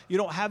one or you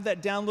don't have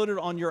that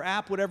downloaded on your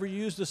app, whatever you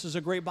use, this is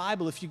a great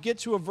Bible. If you get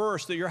to a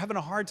verse that you're having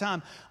a hard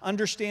time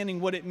understanding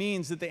what it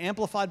means, that the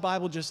Amplified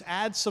Bible just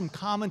adds some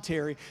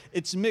commentary.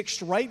 It's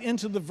mixed right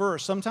into the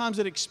verse. Sometimes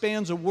it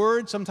expands a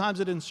word,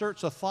 sometimes it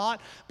inserts a thought,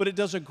 but it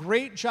does a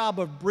great job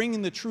of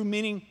bringing the true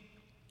meaning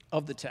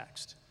of the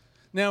text.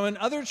 Now, in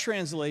other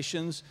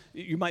translations,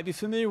 you might be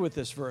familiar with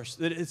this verse,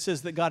 that it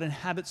says that God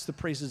inhabits the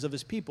praises of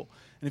his people.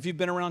 And if you've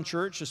been around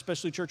church,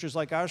 especially churches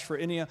like ours, for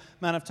any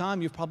amount of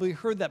time, you've probably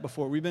heard that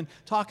before. We've been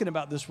talking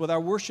about this with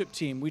our worship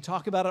team. We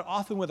talk about it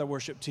often with our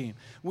worship team.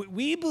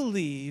 We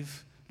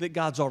believe that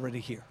God's already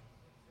here.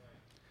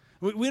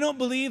 We don't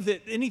believe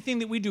that anything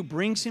that we do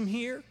brings him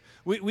here.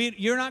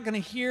 You're not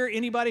going to hear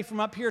anybody from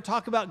up here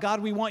talk about, God,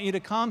 we want you to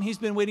come. He's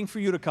been waiting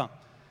for you to come.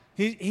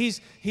 He's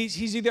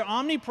either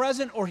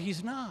omnipresent or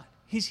he's not.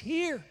 He's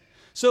here.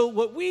 So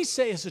what we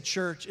say as a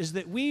church is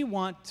that we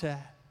want to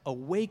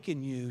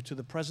awaken you to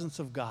the presence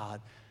of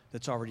God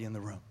that's already in the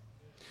room.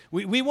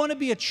 We want to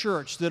be a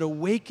church that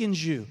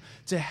awakens you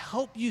to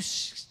help you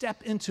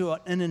step into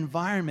an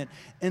environment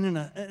and in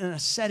a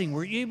setting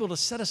where you're able to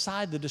set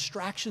aside the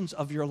distractions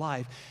of your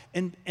life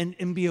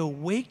and be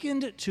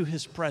awakened to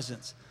his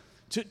presence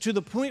to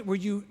the point where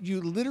you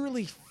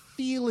literally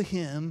feel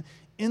him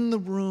in the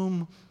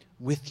room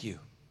with you.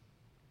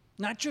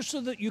 Not just so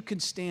that you can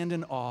stand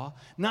in awe,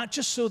 not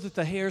just so that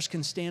the hairs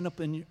can stand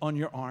up on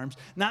your arms,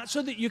 not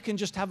so that you can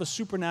just have a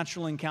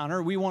supernatural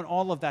encounter. We want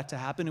all of that to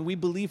happen, and we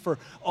believe for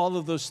all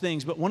of those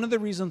things. But one of the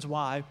reasons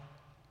why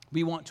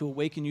we want to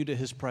awaken you to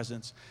his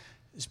presence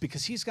is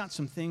because he's got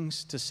some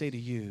things to say to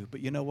you.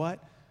 But you know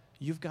what?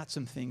 You've got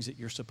some things that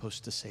you're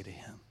supposed to say to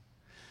him.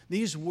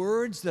 These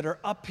words that are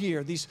up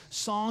here, these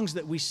songs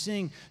that we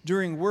sing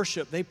during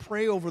worship, they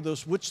pray over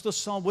those. What's the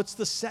song? What's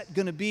the set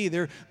going to be?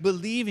 They're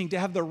believing to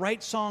have the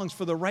right songs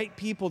for the right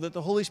people, that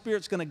the Holy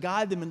Spirit's going to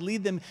guide them and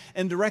lead them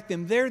and direct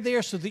them. They're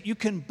there so that you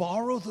can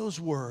borrow those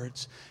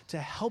words to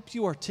help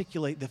you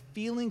articulate the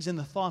feelings and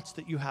the thoughts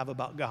that you have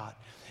about God.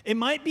 It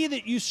might be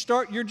that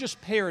you're just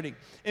parroting.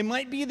 It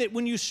might be that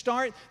when you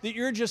start that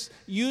you're just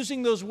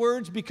using those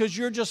words because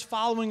you're just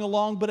following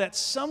along, but at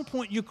some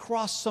point you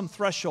cross some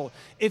threshold.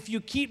 If you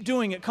keep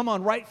doing it, come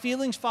on, right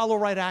feelings follow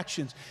right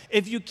actions.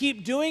 If you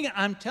keep doing it,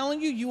 I'm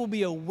telling you, you will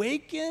be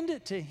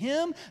awakened to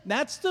him.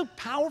 That's the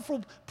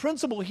powerful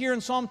principle here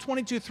in Psalm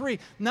 22:3.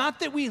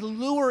 Not that we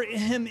lure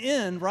him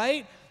in,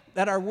 right?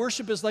 that our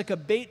worship is like a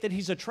bait that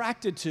he's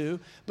attracted to,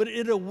 but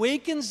it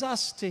awakens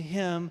us to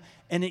him,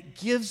 and it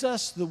gives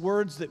us the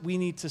words that we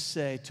need to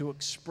say to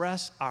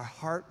express our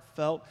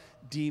heartfelt,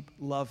 deep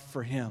love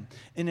for him.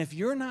 And if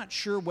you're not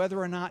sure whether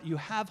or not you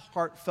have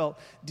heartfelt,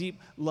 deep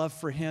love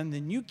for him,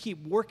 then you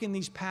keep working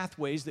these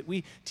pathways that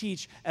we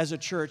teach as a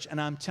church, and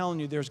I'm telling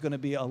you, there's going to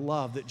be a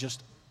love that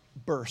just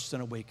bursts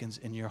and awakens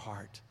in your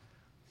heart.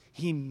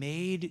 He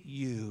made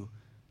you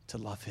to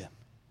love him.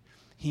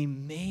 He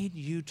made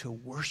you to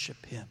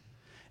worship him.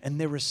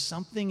 And there is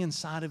something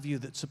inside of you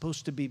that's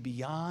supposed to be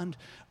beyond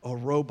a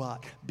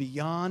robot,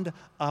 beyond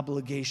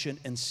obligation,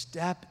 and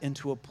step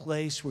into a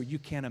place where you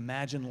can't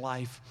imagine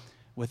life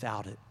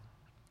without it.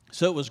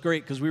 So it was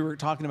great because we were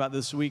talking about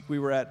this week. We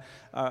were at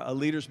a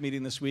leaders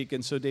meeting this week,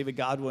 and so David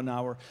Godwin and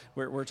I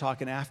were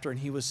talking after, and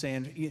he was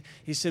saying,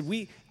 he said,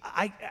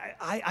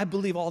 I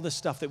believe all this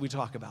stuff that we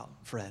talk about,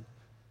 Fred,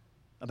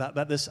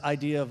 about this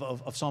idea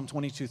of Psalm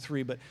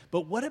 22:3,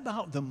 but what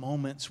about the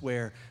moments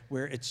where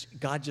it's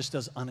God just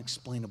does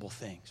unexplainable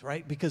things,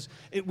 right? Because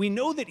we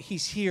know that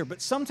he's here,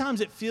 but sometimes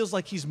it feels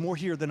like he's more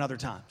here than other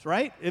times,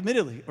 right?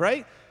 Admittedly,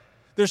 right?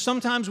 There's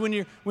sometimes when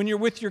you're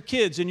with your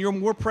kids and you're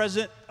more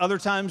present other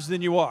times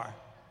than you are.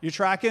 You're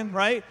tracking,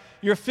 right?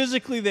 You're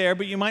physically there,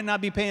 but you might not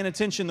be paying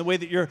attention the way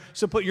that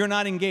you're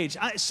not engaged.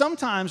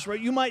 Sometimes, right,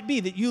 you might be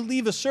that you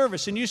leave a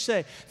service and you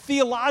say,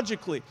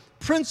 theologically,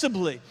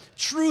 principally,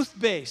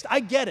 truth-based, I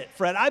get it,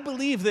 Fred. I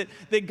believe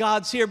that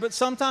God's here, but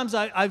sometimes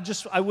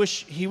I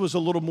wish he was a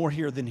little more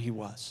here than he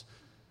was.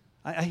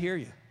 I hear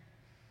you.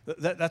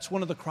 That's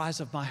one of the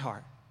cries of my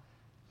heart.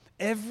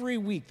 Every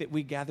week that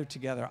we gather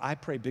together, I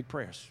pray big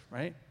prayers,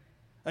 right?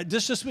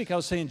 Just this week, I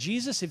was saying,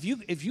 Jesus, if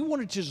you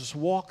wanted to just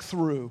walk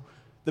through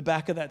the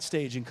back of that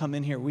stage and come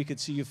in here, we could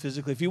see you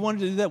physically. If you wanted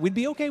to do that, we'd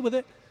be okay with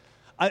it.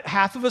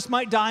 Half of us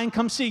might die and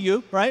come see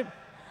you, right?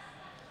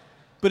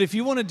 But if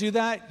you want to do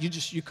that,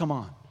 you come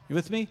on. You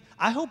with me?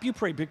 I hope you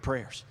pray big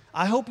prayers.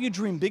 I hope you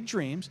dream big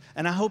dreams,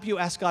 and I hope you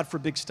ask God for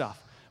big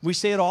stuff. We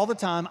say it all the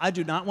time. I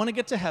do not want to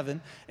get to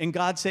heaven, and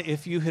God say,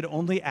 if you had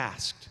only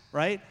asked,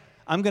 right?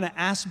 I'm going to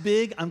ask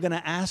big. I'm going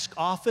to ask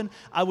often.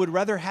 I would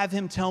rather have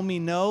him tell me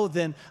no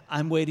than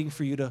I'm waiting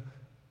for you to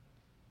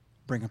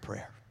bring a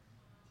prayer.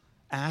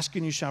 Ask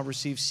and you shall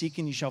receive. Seek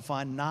and you shall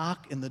find.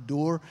 Knock and the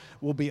door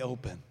will be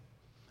open.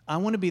 I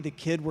want to be the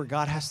kid where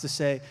God has to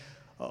say,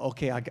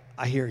 okay,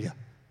 I hear you,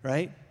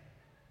 right?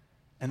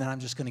 And then I'm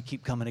just going to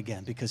keep coming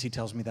again because he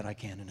tells me that I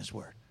can in his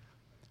word.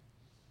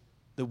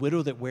 The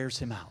widow that wears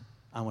him out,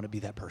 I want to be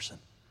that person.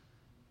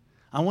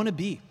 I want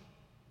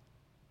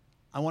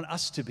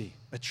us to be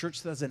a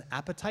church that has an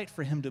appetite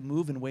for him to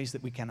move in ways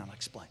that we cannot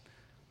explain.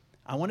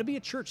 I want to be a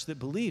church that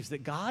believes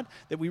that God,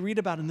 that we read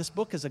about in this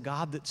book, is a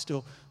God that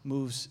still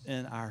moves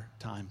in our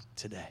time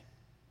today.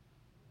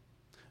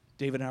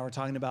 David and I were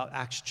talking about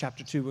Acts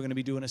chapter 2. We're going to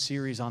be doing a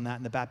series on that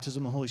and the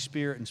baptism of the Holy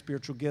Spirit and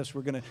spiritual gifts.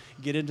 We're going to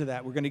get into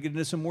that. We're going to get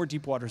into some more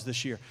deep waters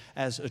this year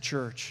as a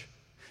church.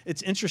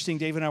 It's interesting,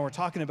 David and I were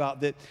talking about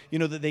that,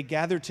 that they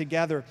gathered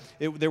together.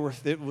 It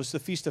was the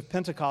Feast of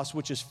Pentecost,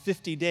 which is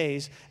 50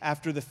 days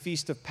after the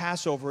Feast of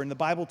Passover. And the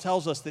Bible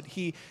tells us that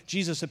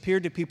Jesus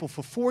appeared to people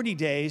for 40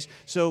 days.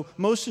 So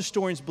most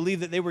historians believe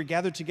that they were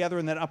gathered together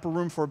in that upper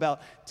room for about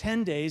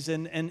 10 days.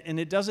 And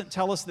it doesn't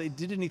tell us they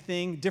did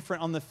anything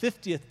different on the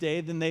 50th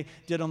day than they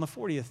did on the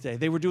 40th day.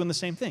 They were doing the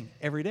same thing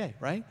every day,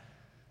 right?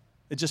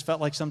 It just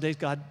felt like some days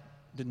God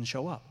didn't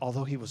show up,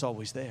 although he was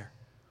always there.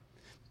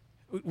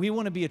 We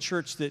want to be a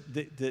church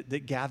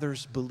that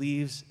gathers,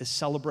 believes,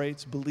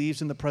 celebrates,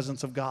 believes in the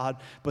presence of God,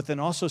 but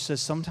then also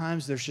says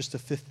sometimes there's just a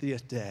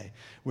 50th day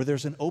where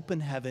there's an open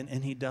heaven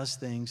and he does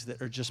things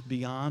that are just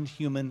beyond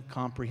human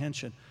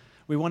comprehension.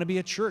 We want to be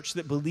a church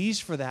that believes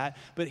for that,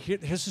 but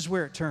this is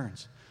where it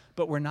turns.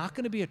 But we're not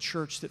going to be a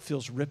church that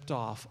feels ripped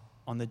off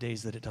on the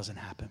days that it doesn't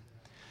happen.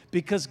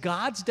 Because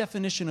God's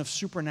definition of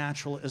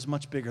supernatural is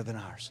much bigger than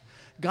ours.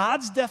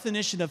 God's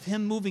definition of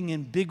him moving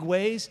in big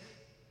ways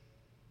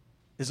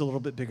is a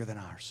little bit bigger than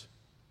ours.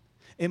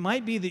 It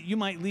might be that you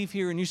might leave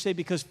here and you say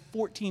because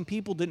 14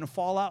 people didn't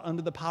fall out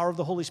under the power of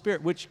the Holy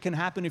Spirit, which can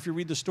happen if you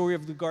read the story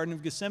of the Garden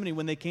of Gethsemane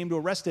when they came to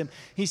arrest him.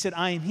 He said,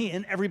 I am he,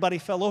 and everybody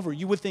fell over.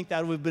 You would think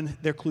that would have been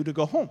their clue to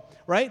go home,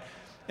 right?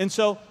 And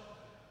so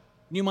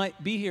you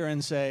might be here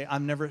and say,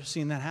 I've never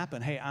seen that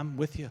happen. Hey, I'm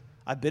with you.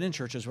 I've been in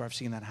churches where I've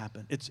seen that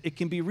happen. It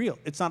can be real.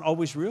 It's not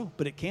always real,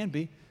 but it can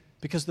be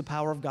because the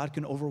power of God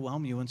can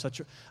overwhelm you in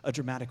such a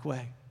dramatic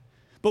way.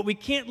 But we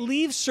can't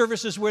leave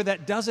services where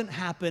that doesn't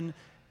happen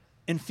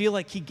and feel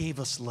like he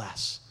gave us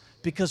less.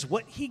 Because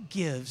what he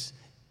gives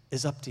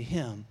is up to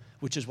him,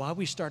 which is why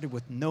we started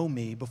with know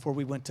me before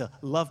we went to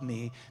love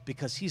me,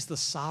 because he's the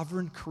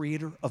sovereign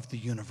creator of the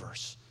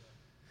universe.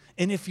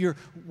 And if you're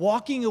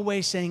walking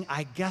away saying,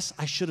 I guess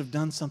I should have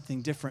done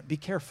something different, be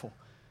careful.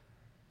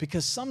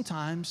 Because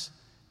sometimes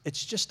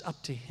it's just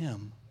up to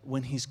him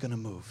when he's going to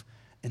move,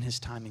 and his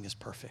timing is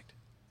perfect.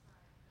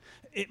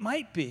 It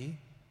might be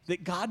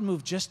that God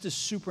moved just as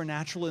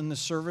supernatural in the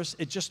service.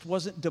 It just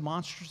wasn't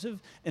demonstrative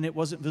and it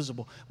wasn't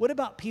visible. What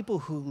about people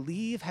who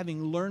leave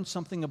having learned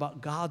something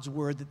about God's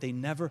word that they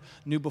never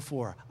knew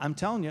before? I'm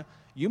telling you,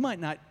 you might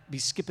not be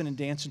skipping and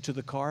dancing to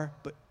the car,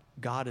 but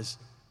God is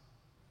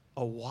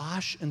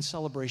awash in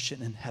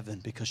celebration in heaven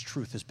because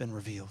truth has been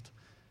revealed.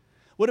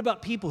 What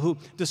about people who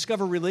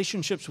discover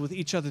relationships with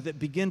each other that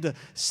begin to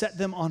set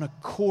them on a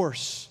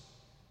course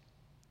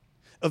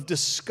of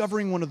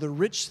discovering one of the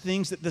rich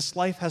things that this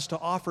life has to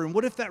offer? And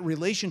what if that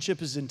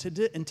relationship is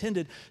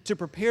intended to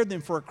prepare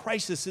them for a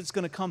crisis that's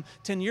going to come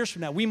 10 years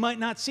from now? We might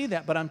not see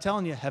that, but I'm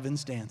telling you,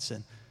 heaven's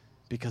dancing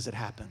because it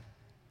happened.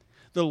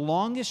 The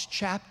longest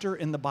chapter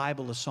in the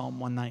Bible is Psalm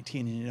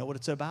 119, and you know what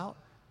it's about?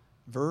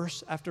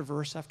 Verse after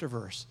verse after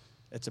verse,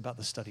 it's about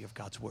the study of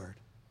God's word.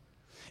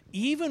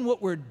 Even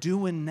what we're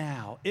doing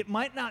now, it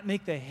might not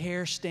make the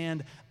hair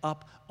stand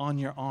up on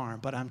your arm,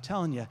 but I'm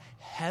telling you,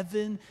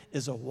 heaven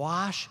is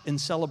awash in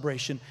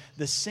celebration,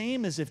 the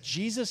same as if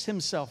Jesus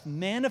himself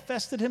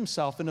manifested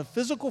himself in a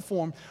physical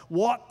form,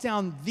 walked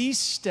down these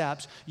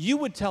steps. You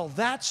would tell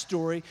that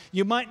story.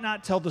 You might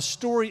not tell the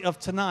story of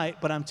tonight,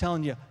 but I'm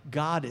telling you,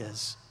 God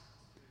is,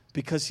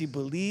 because he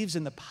believes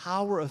in the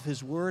power of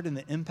his word and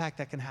the impact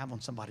that can have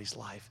on somebody's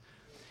life.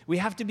 We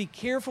have to be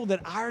careful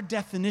that our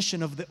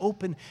definition of the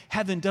open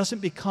heaven doesn't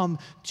become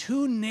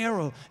too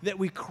narrow, that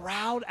we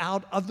crowd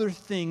out other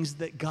things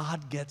that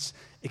God gets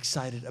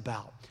excited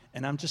about.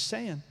 And I'm just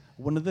saying,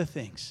 one of the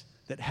things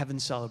that heaven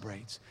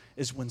celebrates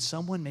is when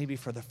someone, maybe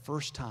for the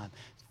first time,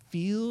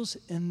 feels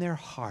in their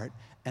heart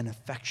an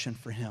affection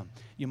for him.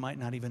 You might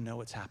not even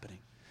know it's happening.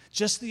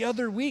 Just the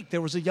other week,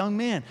 there was a young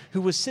man who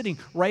was sitting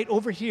right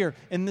over here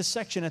in this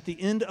section at the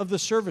end of the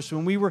service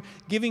when we were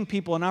giving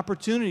people an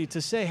opportunity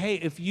to say, hey,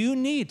 if you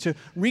need to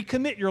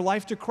recommit your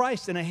life to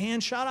Christ, and a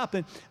hand shot up,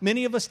 and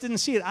many of us didn't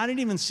see it. I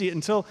didn't even see it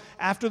until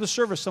after the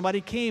service.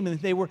 Somebody came and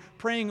they were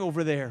praying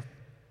over there.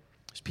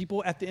 There's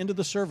people at the end of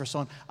the service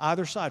on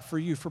either side for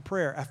you, for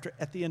prayer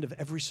at the end of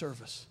every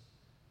service.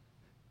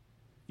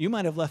 You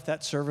might have left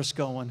that service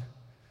going,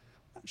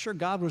 I'm sure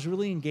God was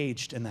really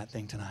engaged in that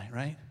thing tonight,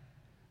 right?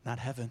 Not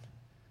heaven,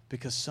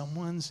 because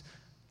someone's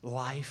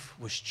life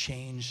was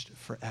changed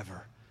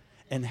forever.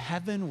 And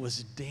heaven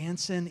was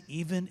dancing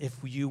even if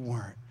you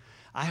weren't.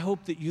 I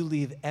hope that you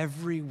leave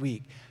every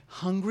week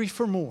hungry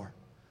for more,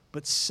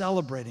 but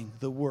celebrating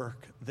the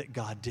work that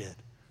God did.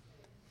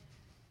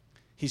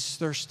 He's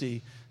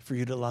thirsty for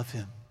you to love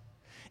him.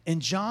 In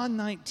John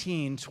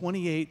 19,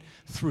 28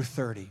 through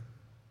 30,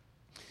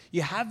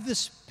 you have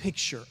this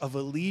picture of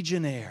a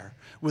legionnaire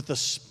with a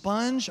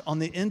sponge on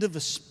the end of a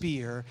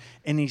spear,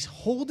 and he's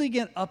holding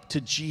it up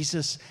to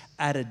Jesus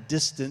at a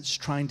distance,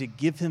 trying to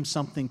give him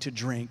something to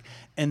drink.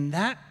 And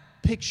that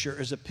picture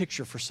is a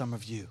picture for some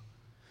of you.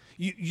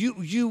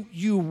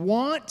 You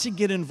want to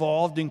get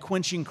involved in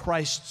quenching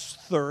Christ's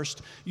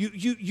thirst.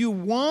 You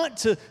want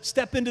to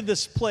step into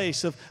this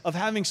place of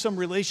having some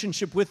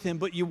relationship with him,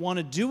 but you want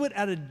to do it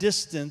at a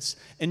distance,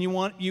 and you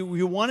want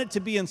it to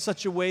be in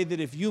such a way that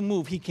if you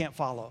move, he can't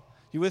follow.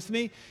 You with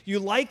me? You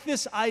like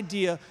this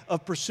idea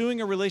of pursuing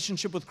a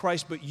relationship with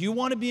Christ, but you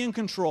want to be in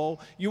control.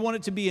 You want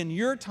it to be in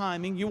your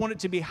timing. You want it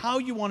to be how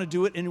you want to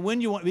do it and when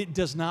you want it. It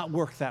does not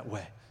work that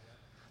way.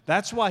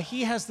 That's why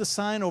he has the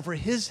sign over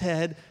his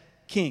head,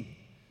 King.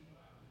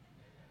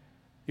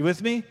 You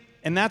with me?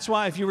 And that's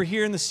why if you were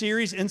here in the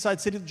series, Inside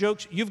City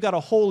Jokes, you've got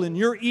a hole in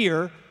your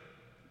ear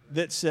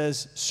that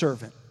says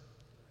servant.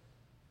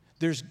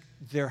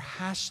 There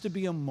has to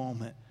be a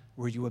moment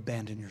where you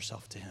abandon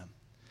yourself to him.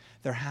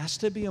 There has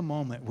to be a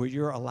moment where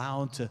you're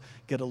allowed to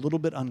get a little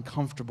bit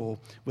uncomfortable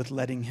with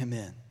letting him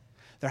in.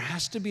 There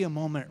has to be a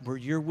moment where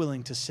you're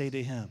willing to say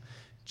to him,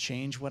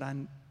 change what I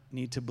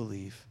need to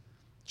believe,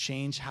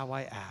 change how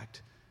I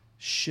act,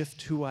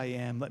 shift who I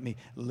am. Let me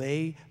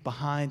lay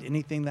behind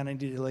anything that I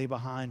need to lay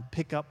behind,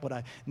 pick up what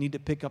I need to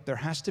pick up. There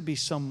has to be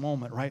some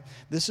moment, right?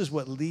 This is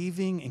what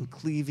leaving and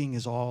cleaving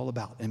is all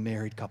about in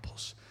married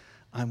couples.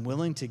 I'm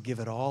willing to give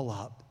it all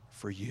up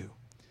for you.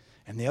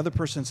 And the other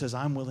person says,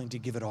 I'm willing to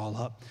give it all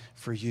up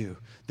for you.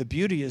 The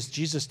beauty is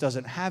Jesus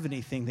doesn't have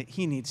anything that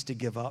he needs to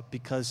give up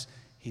because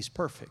he's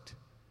perfect.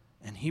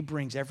 And he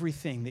brings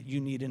everything that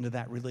you need into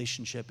that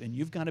relationship. And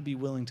you've got to be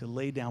willing to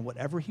lay down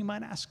whatever he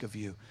might ask of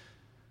you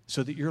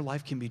so that your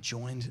life can be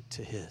joined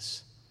to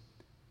his.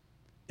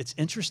 It's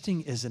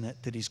interesting, isn't it,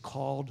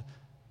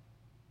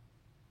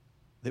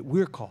 that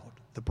we're called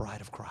the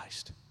bride of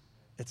Christ.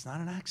 It's not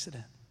an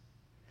accident.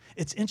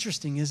 It's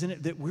interesting, isn't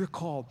it, that we're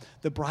called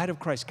the bride of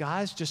Christ.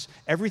 Guys, just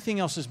everything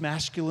else is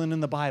masculine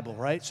in the Bible,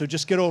 right? So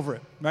just get over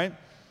it, right?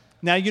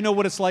 Now you know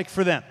what it's like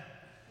for them.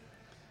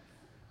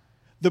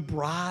 The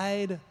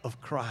bride of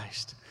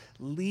Christ.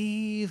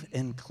 Leave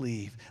and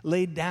cleave.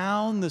 Lay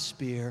down the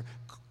spear.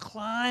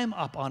 Climb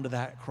up onto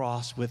that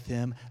cross with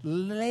him.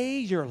 Lay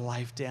your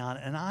life down.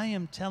 And I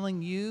am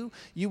telling you,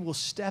 you will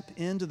step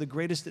into the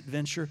greatest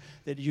adventure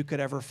that you could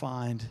ever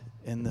find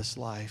in this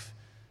life.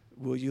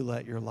 Will you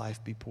let your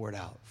life be poured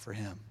out for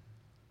him?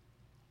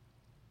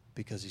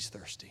 Because he's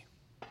thirsty.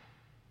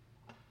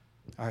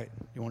 All right,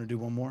 you want to do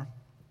one more?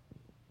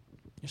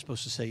 You're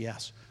supposed to say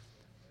yes.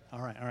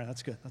 All right,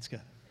 that's good, that's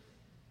good.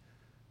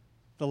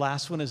 The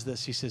last one is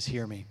this. He says,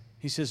 hear me.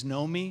 He says,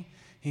 know me.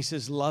 He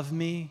says, love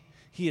me.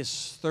 He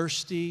is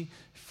thirsty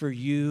for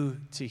you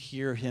to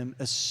hear him,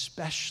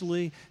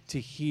 especially to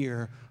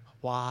hear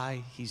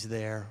why he's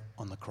there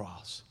on the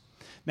cross.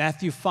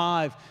 Matthew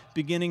 5,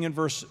 beginning in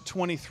verse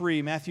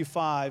 23. Matthew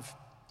 5,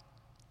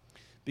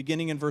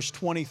 beginning in verse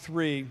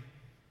 23.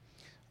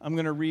 I'm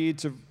going to read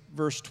to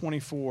verse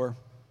 24.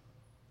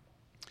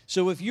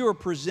 So if you are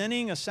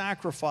presenting a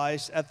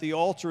sacrifice at the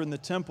altar in the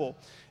temple,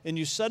 and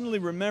you suddenly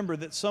remember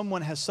that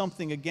someone has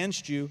something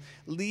against you,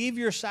 leave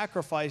your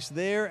sacrifice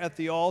there at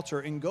the altar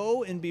and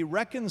go and be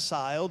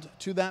reconciled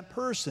to that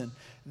person.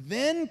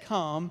 Then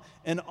come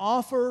and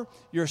offer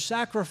your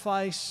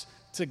sacrifice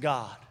to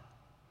God.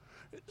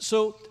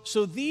 So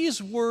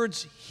these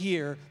words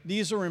here,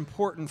 these are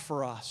important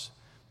for us.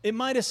 It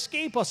might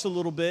escape us a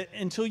little bit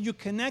until you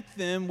connect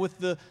them with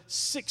the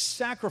 6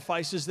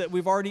 sacrifices that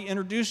we've already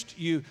introduced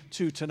you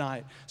to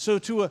tonight. So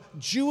to a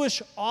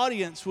Jewish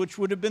audience, which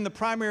would have been the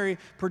primary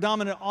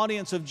predominant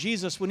audience of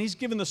Jesus when he's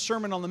given the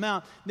Sermon on the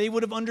Mount, they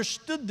would have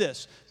understood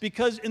this,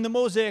 because in the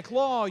Mosaic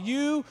Law,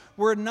 you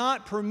were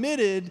not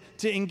permitted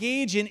to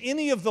engage in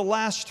any of the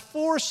last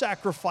 4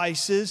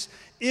 sacrifices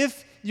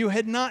if you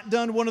had not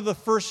done one of the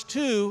first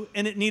 2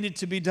 and it needed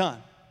to be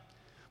done.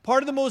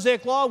 Part of the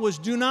Mosaic Law was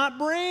do not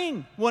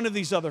bring one of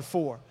these other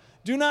 4.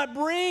 Do not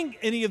bring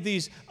any of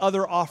these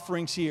other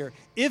offerings here.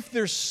 If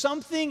there's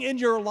something in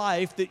your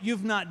life that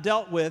you've not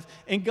dealt with,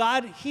 and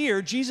God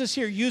here, Jesus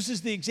here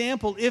uses the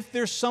example, if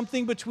there's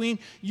something between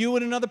you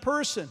and another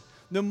person.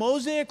 The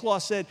Mosaic Law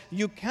said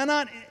you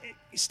cannot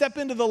step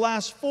into the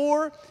last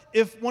 4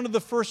 if one of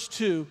the first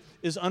 2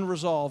 is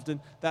unresolved,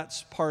 and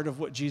that's part of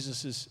what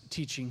Jesus is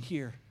teaching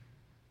here.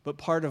 But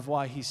part of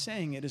why he's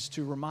saying it is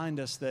to remind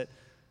us that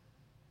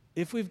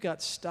if we've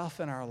got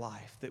stuff in our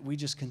life that we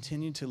just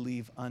continue to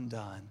leave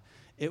undone,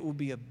 it will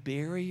be a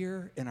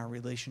barrier in our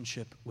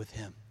relationship with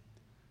him.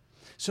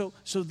 So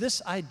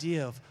this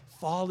idea of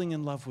falling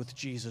in love with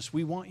Jesus,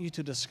 we want you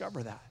to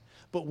discover that.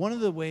 But one of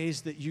the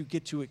ways that you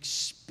get to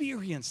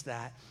experience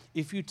that,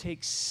 if you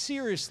take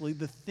seriously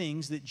the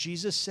things that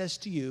Jesus says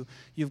to you,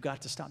 you've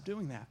got to stop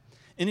doing that.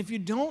 And if you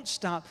don't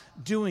stop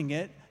doing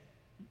it,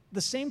 the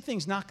same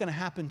thing's not going to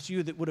happen to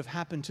you that would have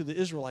happened to the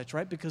Israelites,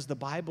 right? Because the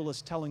Bible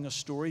is telling a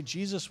story.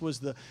 Jesus was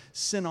the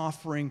sin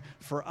offering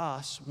for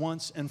us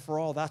once and for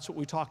all. That's what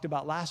we talked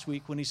about last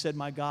week when he said,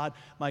 my God,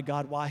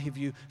 why have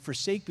you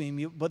forsaken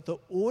me? But the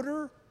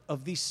order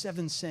of these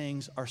 7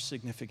 sayings are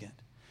significant.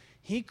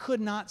 He could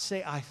not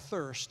say, I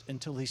thirst,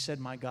 until he said,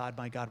 my God,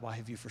 why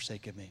have you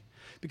forsaken me?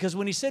 Because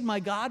when he said,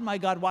 my God,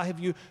 why have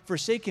you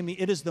forsaken me?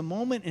 It is the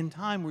moment in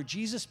time where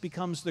Jesus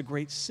becomes the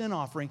great sin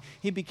offering.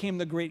 He became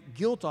the great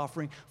guilt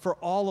offering for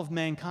all of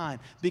mankind.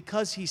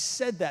 Because he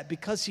said that,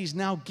 because he's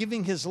now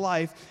giving his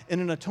life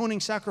in an atoning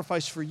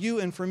sacrifice for you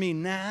and for me,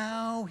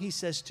 now he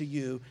says to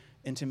you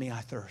and to me,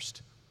 I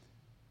thirst.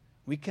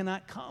 We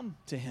cannot come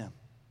to him.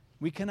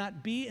 We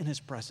cannot be in his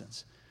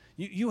presence.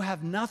 You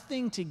have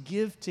nothing to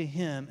give to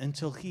him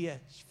until he has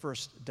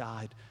first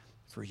died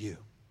for you.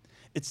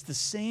 It's the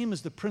same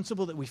as the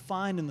principle that we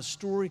find in the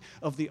story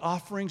of the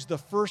offerings. The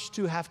first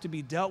 2 have to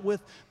be dealt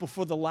with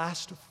before the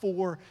last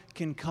 4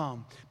 can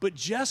come. But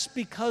just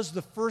because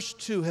the first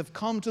 2 have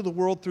come to the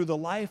world through the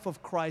life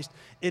of Christ,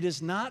 it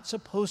is not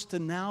supposed to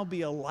now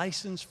be a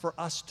license for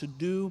us to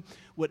do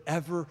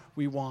whatever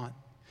we want.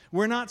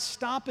 We're not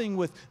stopping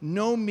with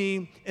know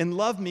me and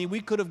love me.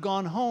 We could have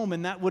gone home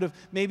and that would have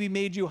maybe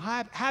made you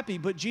happy.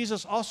 But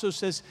Jesus also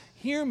says,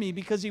 hear me,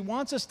 because he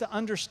wants us to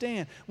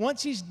understand.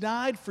 Once he's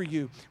died for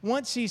you,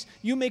 once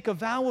you make a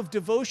vow of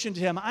devotion to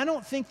him, I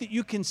don't think that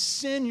you can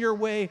sin your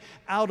way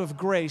out of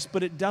grace,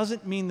 but it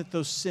doesn't mean that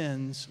those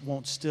sins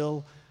won't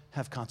still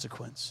have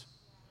consequence.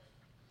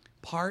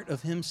 Part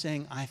of him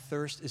saying, I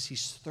thirst, is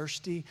he's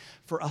thirsty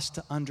for us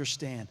to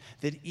understand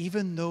that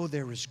even though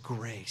there is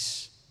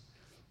grace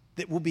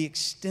that will be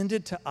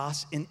extended to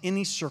us in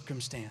any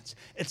circumstance.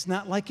 It's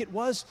not like it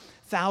was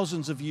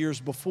thousands of years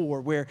before,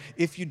 where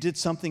if you did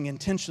something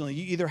intentionally,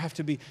 you either have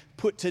to be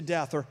put to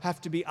death or have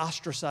to be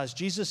ostracized.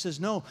 Jesus says,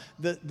 no,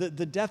 the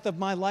death of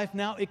my life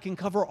now, it can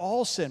cover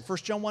all sin. 1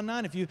 John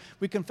 1:9, if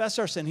we confess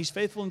our sin, he's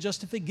faithful and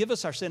just to forgive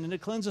us our sin and to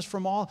cleanse us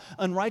from all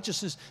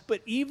unrighteousness.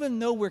 But even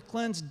though we're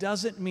cleansed,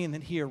 doesn't mean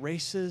that he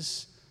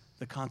erases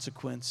the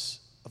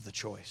consequence of the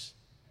choice.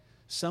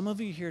 Some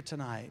of you here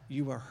tonight,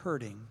 you are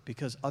hurting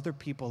because other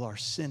people are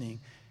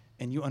sinning,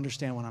 and you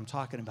understand what I'm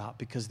talking about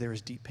because there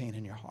is deep pain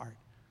in your heart.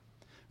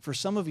 For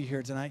some of you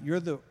here tonight, you're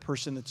the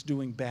person that's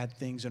doing bad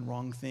things and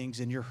wrong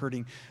things, and you're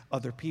hurting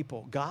other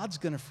people. God's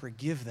going to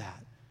forgive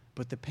that,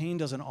 but the pain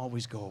doesn't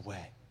always go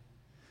away.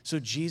 So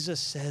Jesus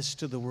says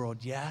to the world,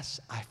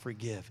 yes, I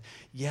forgive.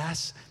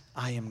 Yes,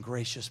 I am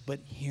gracious, but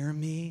hear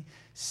me,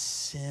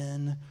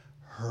 sin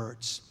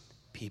hurts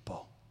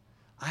people.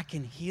 I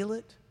can heal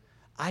it.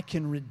 I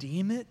can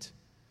redeem it,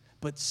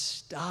 but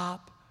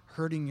stop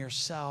hurting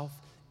yourself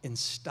and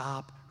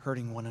stop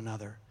hurting one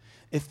another.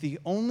 if the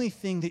only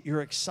thing that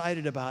you're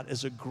excited about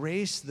is a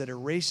grace that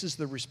erases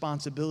the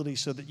responsibility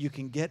so that you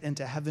can get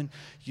into heaven,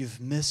 you've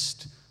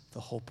missed the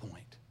whole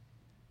point.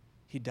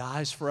 He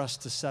dies for us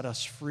to set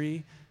us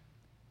free,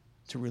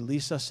 to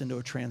release us into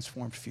a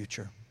transformed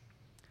future.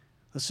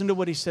 Listen to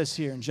what he says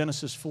here in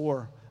Genesis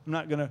 4. I'm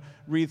not going to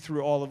read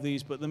through all of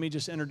these, but let me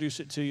just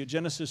introduce it to you.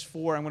 Genesis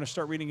 4, I'm going to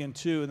start reading in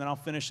 2, and then I'll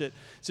finish it. It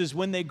says,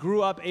 when they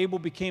grew up, Abel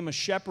became a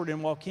shepherd,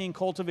 and while Cain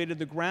cultivated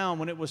the ground,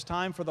 when it was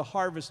time for the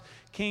harvest,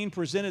 Cain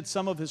presented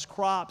some of his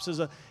crops as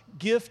a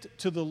gift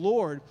to the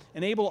Lord.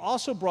 And Abel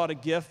also brought a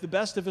gift, the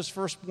best of his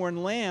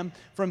firstborn lamb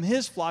from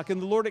his flock.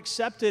 And the Lord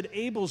accepted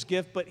Abel's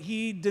gift, but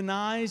he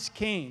denies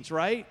Cain's,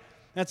 right?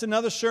 That's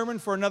another sermon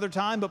for another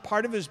time, but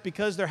part of it is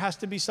because there has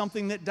to be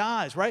something that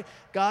dies, right?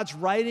 God's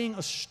writing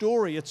a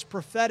story. It's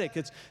prophetic.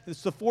 It's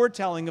the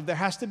foretelling of there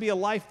has to be a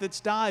life that's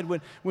died.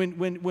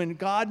 When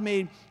God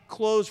made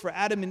clothes for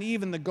Adam and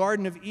Eve in the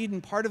Garden of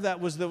Eden, part of that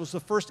was the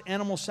first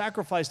animal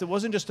sacrifice. It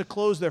wasn't just to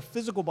clothe their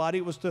physical body,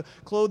 it was to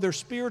clothe their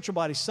spiritual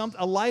body.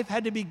 A life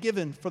had to be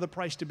given for the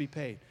price to be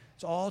paid.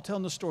 It's all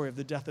telling the story of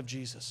the death of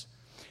Jesus.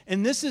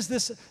 And this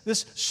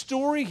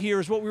story here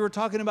is what we were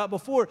talking about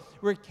before,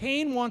 where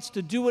Cain wants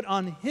to do it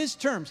on his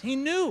terms. He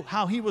knew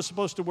how he was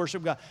supposed to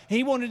worship God.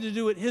 He wanted to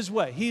do it his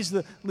way. He's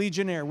the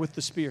legionnaire with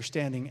the spear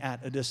standing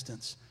at a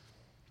distance.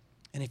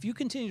 And if you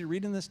continue to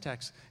read in this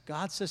text,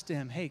 God says to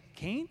him, hey,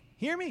 Cain,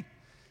 hear me.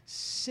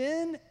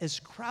 Sin is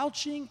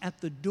crouching at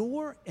the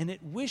door, and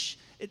it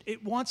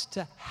wants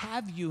to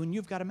have you, and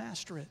you've got to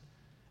master it.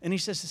 And he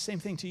says the same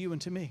thing to you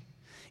and to me.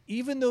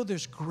 Even though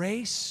there's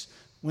grace,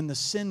 when the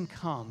sin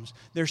comes,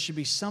 there should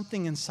be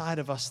something inside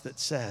of us that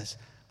says,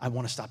 I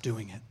want to stop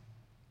doing it.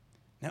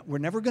 Now, we're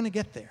never going to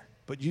get there,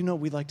 but you know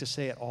we like to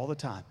say it all the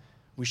time.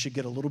 We should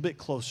get a little bit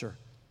closer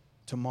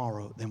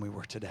tomorrow than we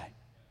were today.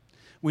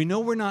 We know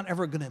we're not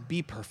ever going to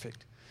be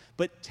perfect,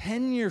 but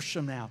 10 years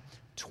from now,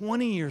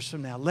 20 years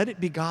from now, let it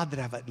be, God, that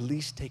I've at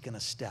least taken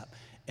a step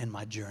in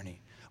my journey,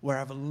 where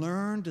I've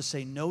learned to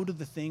say no to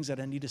the things that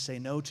I need to say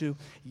no to,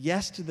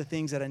 yes to the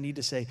things that I need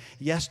to say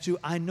yes to.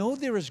 I know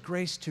there is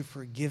grace to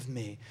forgive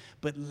me,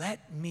 but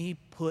let me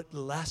put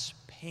less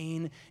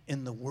pain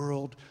in the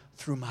world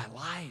through my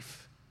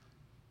life.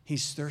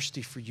 He's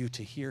thirsty for you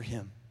to hear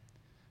him.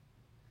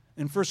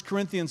 In 1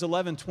 Corinthians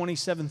 11,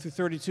 27 through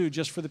 32,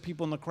 just for the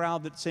people in the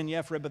crowd that saying,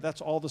 yeah, Fred, but that's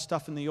all the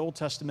stuff in the Old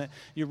Testament.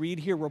 You read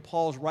here where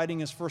Paul's writing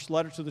his first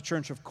letter to the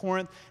church of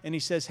Corinth, and he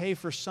says, hey,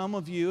 for some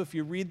of you, if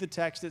you read the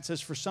text, it says,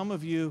 for some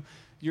of you,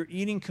 you're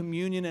eating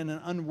communion in an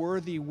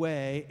unworthy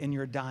way, and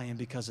you're dying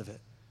because of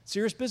it.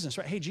 Serious business,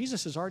 right? Hey,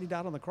 Jesus has already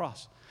died on the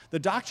cross. The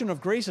doctrine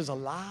of grace is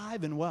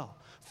alive and well.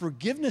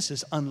 Forgiveness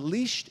is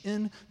unleashed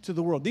into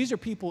the world. These are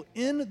people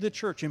in the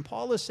church, and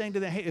Paul is saying to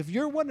them, hey, if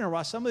you're wondering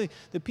why some of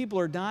the people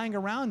are dying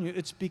around you,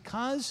 it's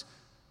because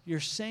you're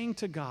saying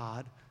to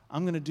God,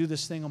 I'm going to do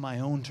this thing on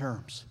my own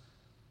terms.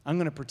 I'm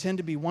going to pretend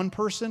to be one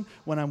person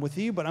when I'm with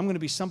you, but I'm going to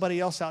be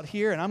somebody else out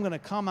here, and I'm going to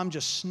come, I'm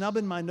just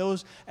snubbing my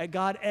nose at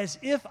God as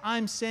if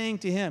I'm saying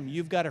to him,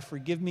 you've got to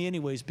forgive me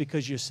anyways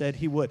because you said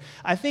he would.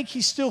 I think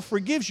he still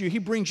forgives you. He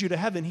brings you to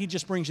heaven. He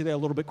just brings you there a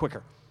little bit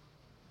quicker.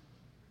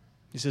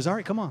 He says, all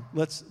right, come on,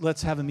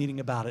 let's have a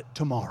meeting about it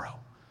tomorrow.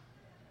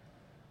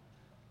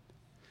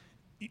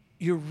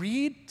 You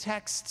read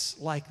texts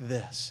like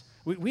this.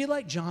 We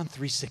like John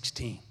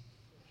 3:16.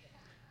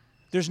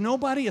 There's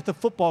nobody at the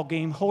football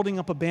game holding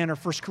up a banner,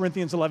 1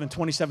 Corinthians 11,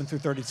 27 through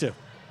 32.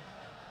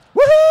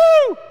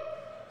 Woohoo!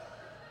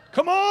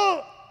 Come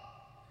on!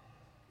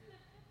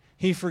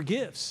 He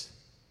forgives.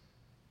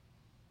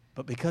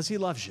 But because he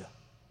loves you,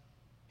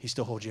 he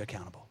still holds you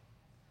accountable.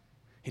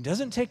 He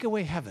doesn't take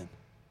away heaven,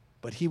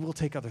 but he will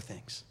take other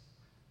things.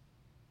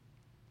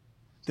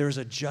 There's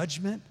a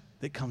judgment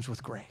that comes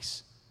with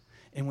grace.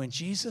 And when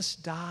Jesus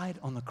died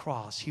on the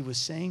cross, he was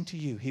saying to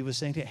you,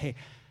 hey,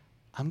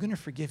 I'm going to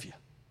forgive you.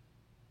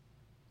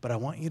 But I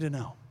want you to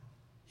know,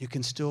 you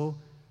can still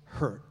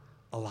hurt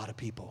a lot of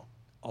people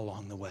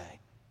along the way.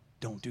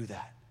 Don't do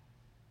that.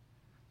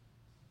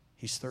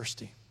 He's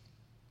thirsty.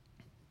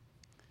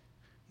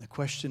 The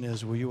question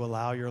is, will you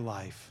allow your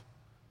life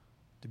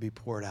to be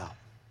poured out?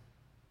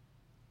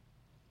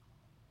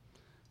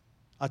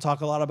 I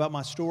talk a lot about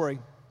my story.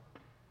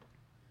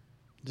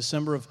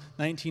 December of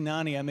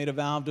 1990, I made a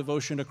vow of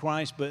devotion to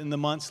Christ, but in the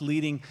months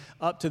leading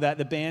up to that,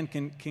 the band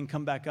can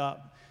come back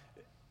up.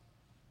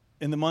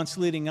 In the months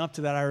leading up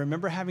to that, I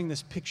remember having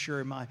this picture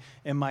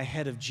in my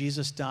head of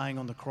Jesus dying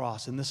on the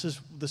cross. And this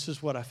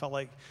is what I felt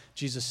like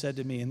Jesus said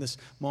to me in this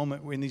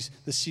moment, in this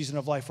season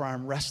of life where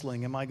I'm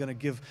wrestling. Am I going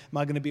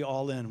to be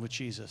all in with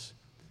Jesus?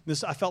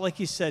 I felt like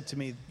he said to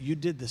me, you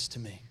did this to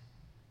me.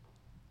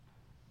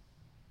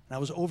 And I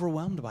was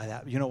overwhelmed by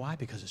that. You know why?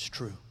 Because it's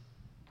true.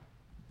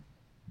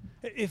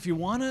 If you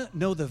want to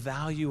know the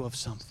value of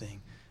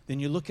something, then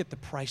you look at the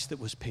price that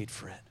was paid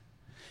for it.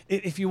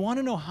 If you want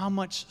to know how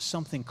much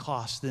something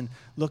costs, then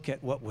look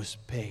at what was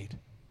paid.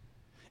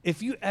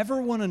 If you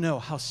ever want to know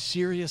how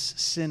serious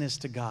sin is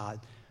to God,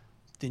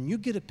 then you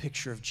get a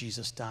picture of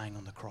Jesus dying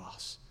on the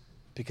cross,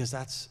 because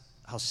that's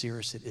how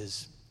serious it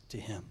is to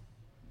him.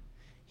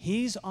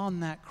 He's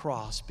on that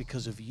cross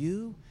because of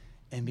you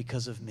and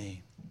because of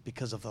me,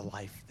 because of the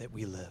life that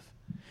we live.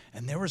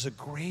 And there is a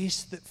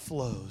grace that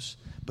flows,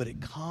 but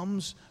it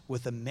comes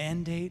with a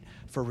mandate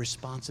for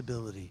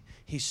responsibility.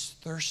 He's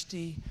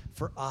thirsty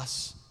for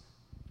us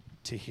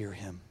to hear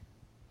him.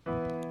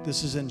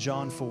 This is in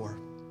John 4.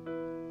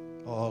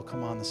 Oh,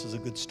 come on, this is a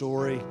good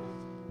story.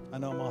 I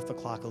know I'm off the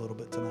clock a little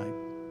bit tonight.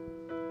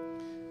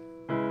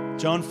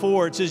 John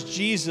 4, it says,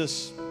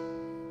 Jesus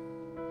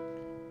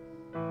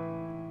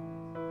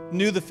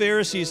knew the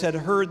Pharisees had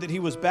heard that he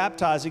was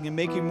baptizing and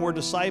making more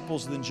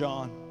disciples than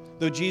John.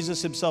 Though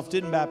Jesus himself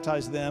didn't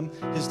baptize them,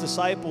 his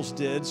disciples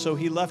did, so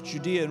he left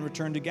Judea and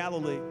returned to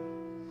Galilee.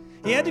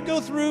 He had to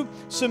go through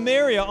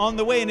Samaria on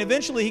the way, and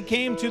eventually he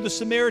came to the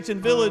Samaritan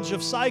village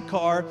of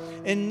Sychar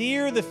and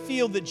near the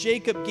field that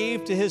Jacob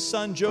gave to his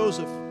son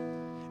Joseph.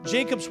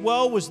 Jacob's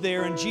well was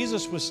there, and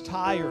Jesus was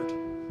tired.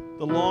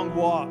 The long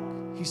walk.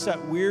 He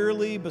sat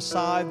wearily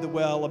beside the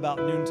well about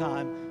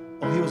noontime.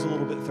 Oh, he was a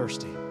little bit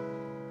thirsty.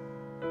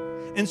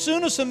 And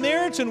soon a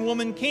Samaritan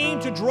woman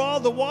came to draw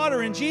the water,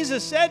 and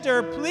Jesus said to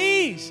her,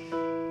 "Please,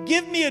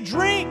 give me a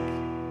drink."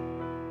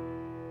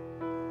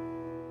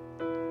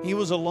 He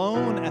was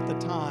alone at the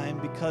time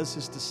because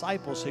his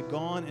disciples had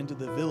gone into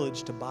the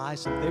village to buy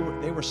some.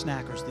 They were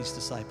snackers, these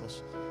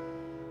disciples.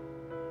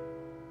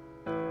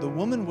 The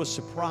woman was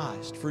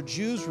surprised, for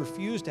Jews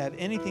refused to have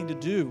anything to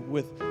do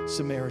with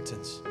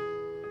Samaritans.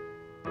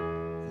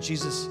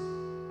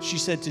 She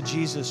said to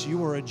Jesus,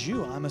 "You are a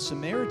Jew, I'm a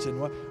Samaritan.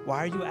 Why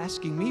are you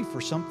asking me for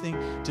something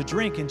to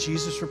drink?" And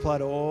Jesus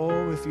replied,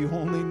 "Oh, if you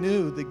only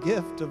knew the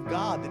gift of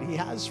God that he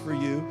has for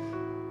you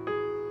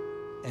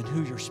and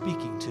who you're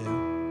speaking to,"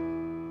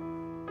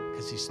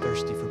 because he's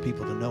thirsty for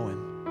people to know him.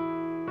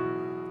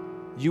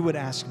 "You would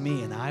ask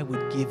me, and I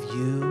would give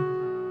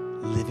you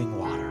living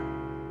water."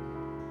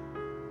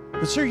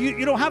 "But sir,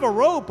 you don't have a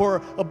rope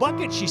or a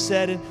bucket," she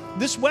said, "and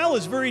this well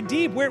is very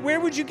deep. Where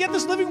would you get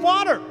this living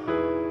water?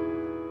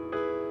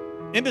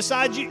 And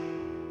besides, do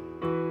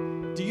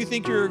you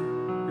think you're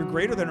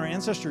greater than our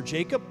ancestor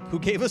Jacob, who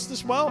gave us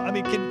this well? I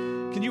mean,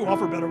 can you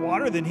offer better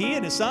water than he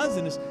and his sons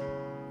and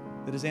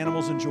that his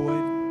animals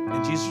enjoyed?"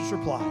 And Jesus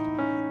replied,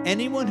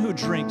 "Anyone who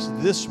drinks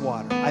this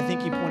water," I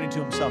think he pointed to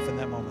himself in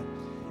that moment,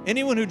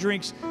 "anyone who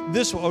drinks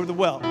this water, the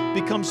well,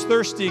 becomes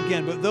thirsty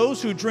again. But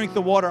those who drink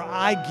the water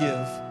I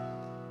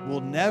give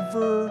will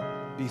never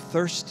be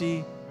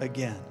thirsty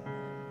again.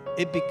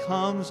 It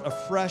becomes a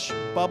fresh,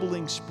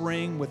 bubbling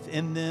spring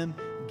within them,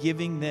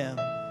 giving them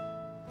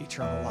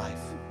eternal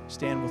life."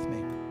 Stand with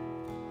me.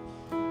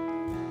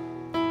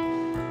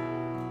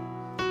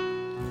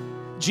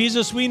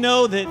 Jesus, we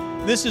know that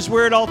this is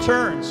where it all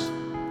turns.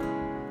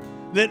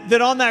 That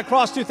on that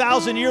cross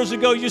 2,000 years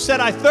ago, you said,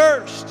 "I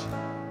thirst."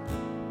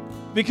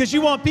 Because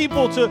you want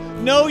people to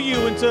know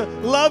you and to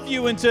love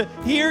you and to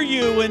hear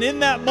you. And in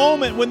that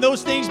moment, when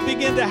those things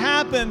begin to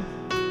happen,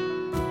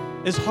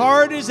 as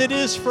hard as it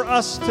is for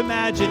us to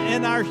imagine,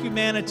 in our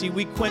humanity,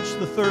 we quench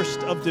the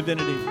thirst of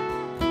divinity.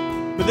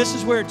 But this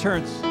is where it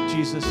turns,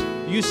 Jesus.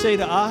 You say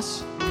to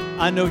us,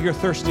 "I know you're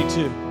thirsty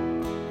too."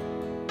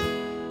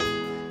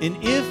 And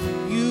if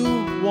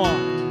you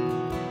want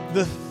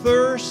the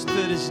thirst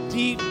that is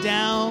deep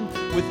down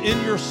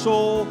within your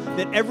soul,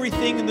 that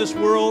everything in this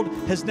world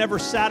has never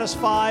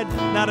satisfied,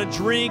 not a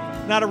drink,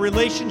 not a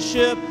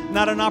relationship,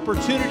 not an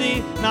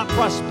opportunity, not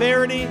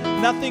prosperity,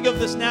 nothing of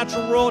this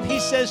natural world, he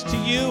says to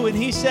you and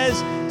he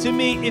says to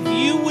me, if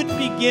you would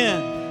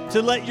begin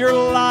to let your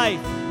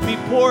life be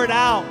poured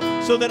out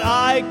so that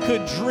I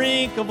could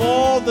drink of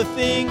all the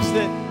things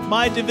that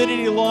my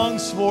divinity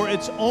longs for,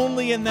 it's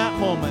only in that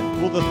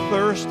moment will the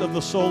thirst of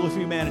the soul of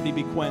humanity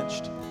be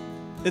quenched.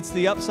 It's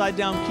the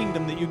upside-down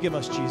kingdom that you give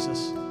us,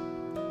 Jesus.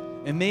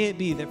 And may it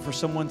be that for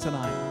someone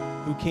tonight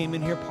who came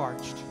in here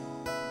parched,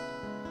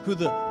 who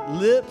the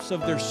lips of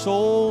their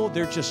soul,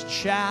 they're just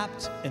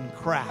chapped and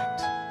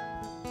cracked,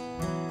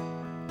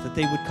 that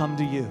they would come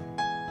to you.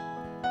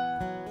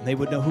 And they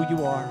would know who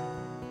you are.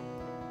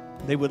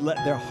 They would let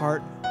their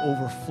heart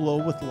overflow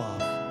with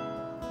love.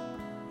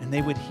 And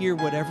they would hear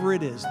whatever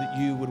it is that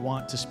you would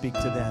want to speak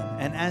to them.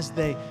 And as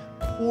they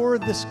pour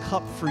this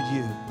cup for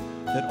you,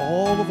 that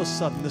all of a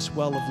sudden this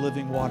well of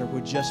living water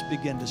would just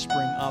begin to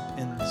spring up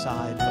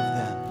inside of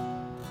them,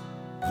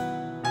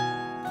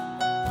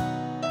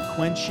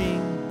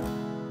 quenching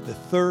the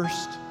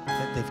thirst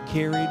that they've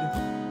carried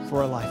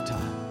for a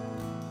lifetime.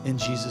 In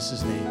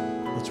Jesus'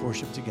 name, let's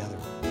worship together.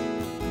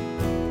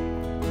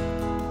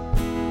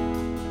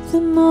 The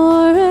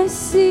more I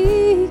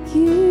seek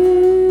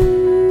you,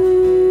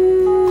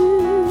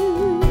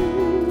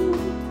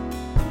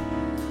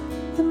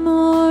 the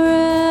more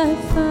I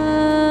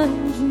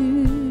find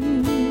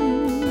you,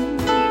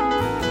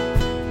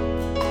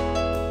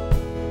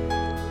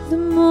 the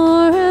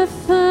more I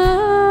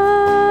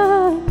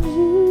find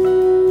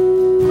you,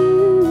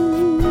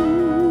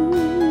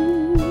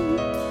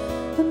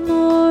 the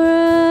more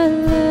I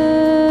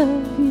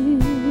love you.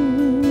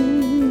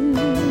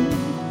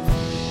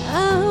 I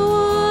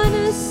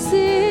wanna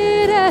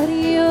sit at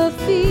your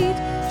feet,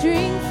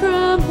 drink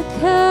from the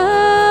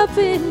cup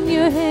in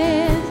your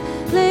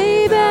hands, lay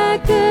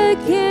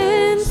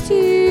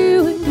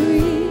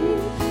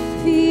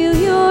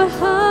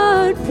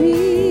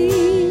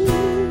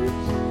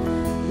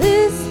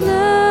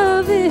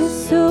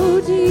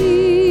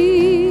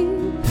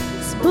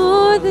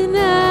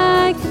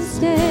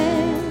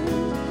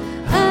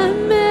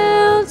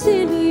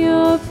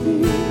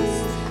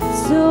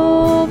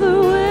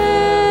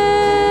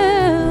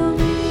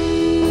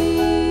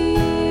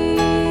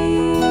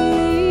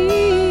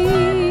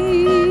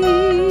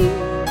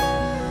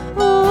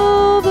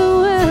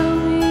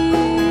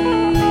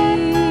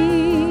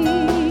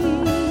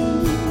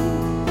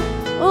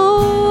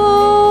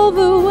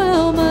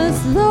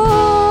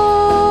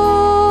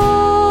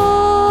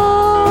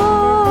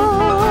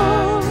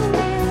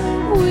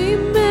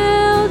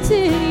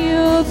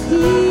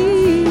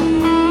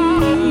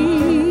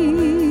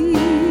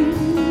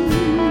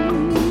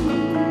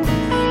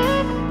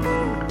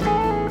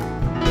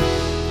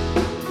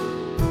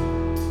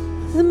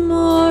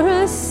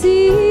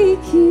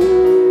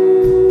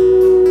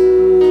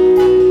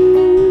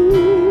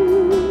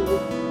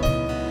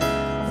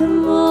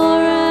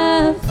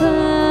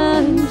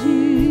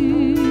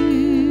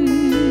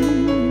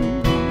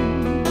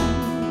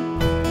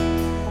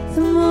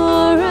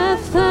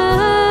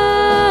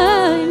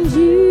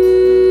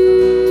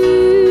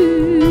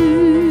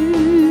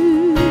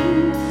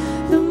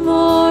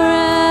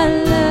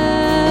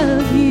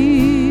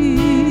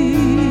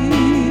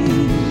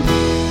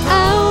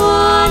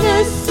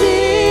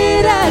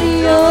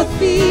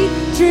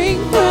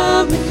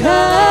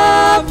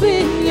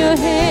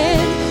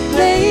hand,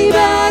 lay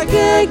back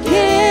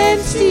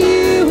against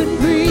you and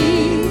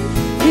breathe.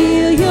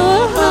 Feel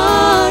your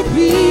heart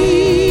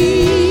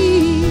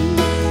beat.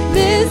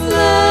 This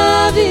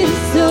love is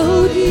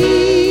so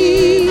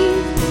deep,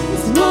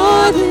 it's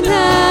more than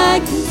I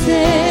can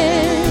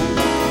stand.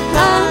 I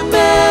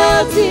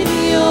melt in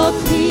your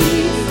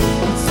peace,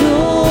 it's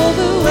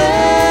overwhelming.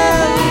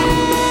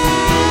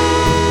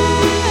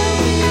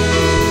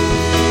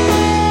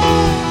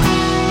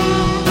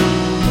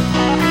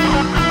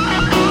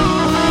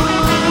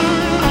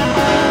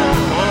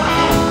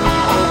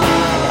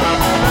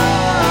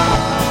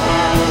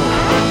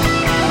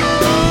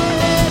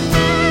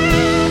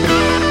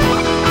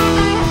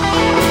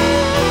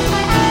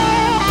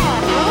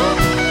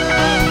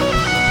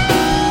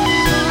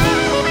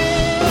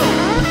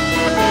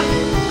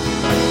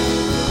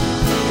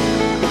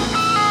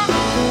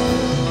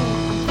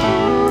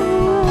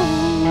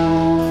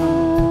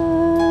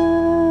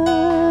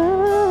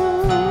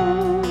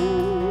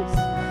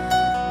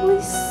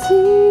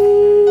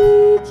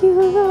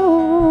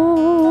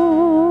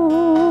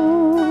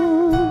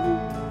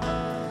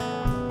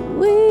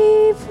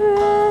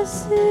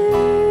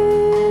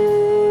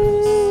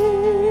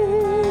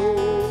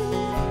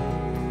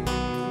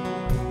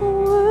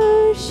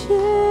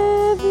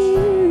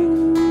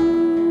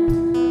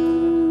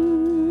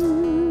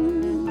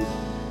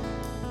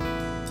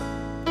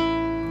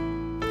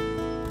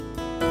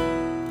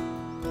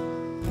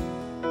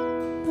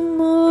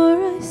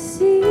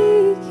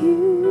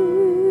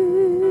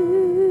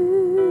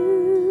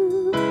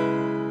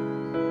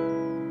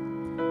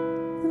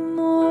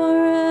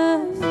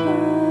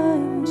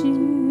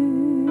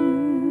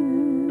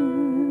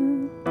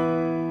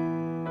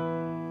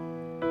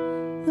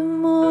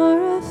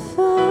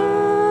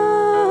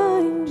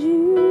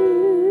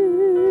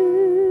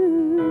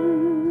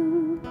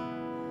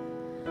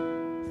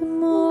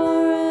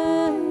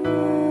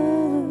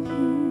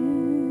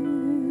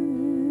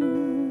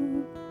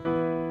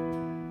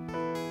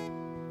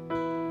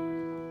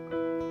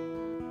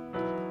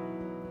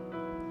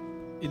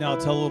 I'll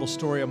tell a little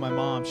story of my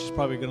mom. She's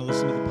probably going to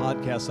listen to the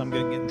podcast, so I'm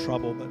going to get in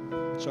trouble, but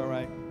it's all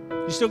right.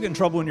 You still get in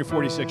trouble when you're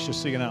 46, just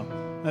so you know.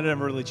 That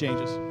never really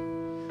changes.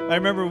 I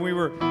remember when we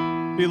were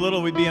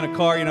little, we'd be in a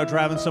car,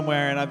 driving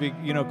somewhere, and I'd be,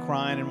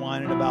 crying and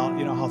whining about,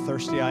 how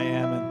thirsty I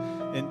am.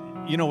 And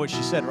you know what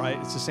she said, right?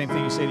 It's the same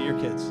thing you say to your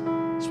kids.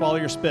 Swallow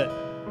your spit.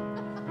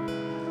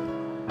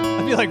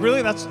 I'd be like,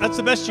 really? That's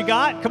the best you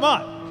got? Come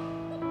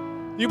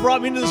on. You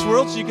brought me into this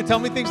world so you could tell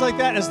me things like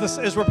that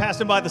as we're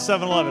passing by the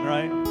 7-Eleven,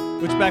 right?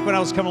 Which back when I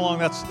was coming along,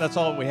 that's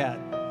all we had.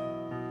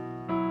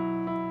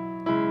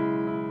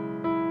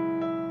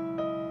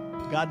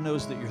 God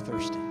knows that you're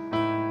thirsty.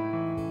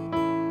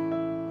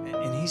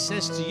 And he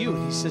says to you,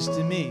 and he says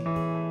to me,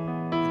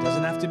 it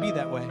doesn't have to be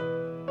that way.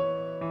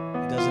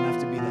 It doesn't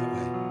have to be that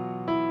way.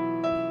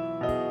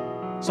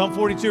 Psalm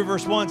 42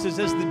 verse 1 says,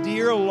 as the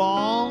deer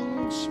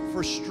longs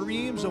for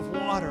streams of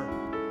water,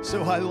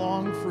 so I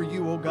long for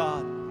you, O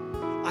God.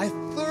 I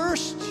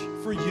thirst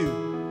for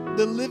you,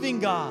 the living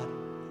God.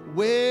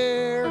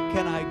 Where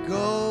can I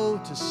go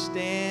to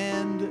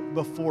stand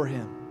before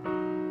him?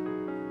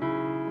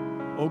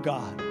 Oh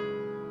God,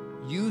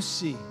 you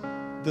see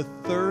the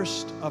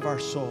thirst of our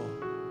soul.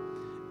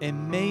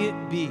 And may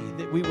it be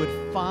that we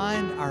would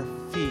find our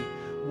feet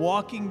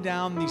walking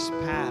down these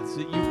paths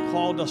that you've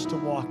called us to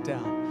walk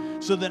down,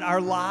 so that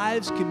our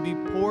lives can be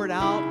poured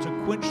out to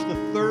quench the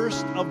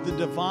thirst of the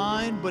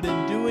divine, but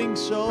in doing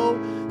so,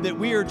 that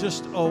we are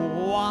just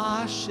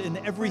awash in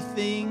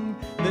everything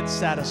that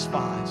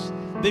satisfies.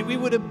 That we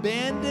would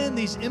abandon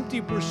these empty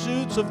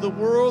pursuits of the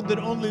world that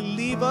only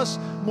leave us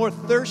more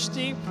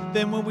thirsty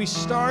than when we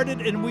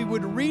started, and we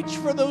would reach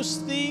for those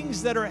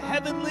things that are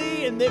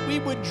heavenly, and that we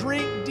would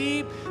drink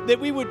deep, that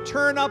we would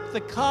turn up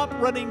the cup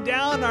running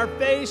down our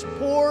face,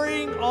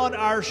 pouring on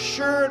our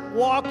shirt,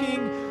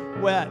 walking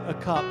wet, a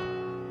cup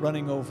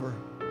running over.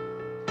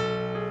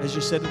 As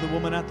you said to the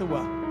woman at the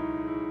well.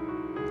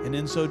 And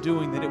in so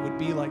doing, that it would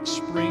be like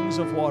springs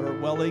of water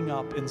welling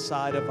up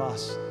inside of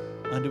us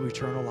unto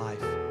eternal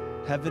life.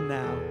 Heaven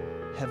now,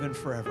 heaven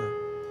forever.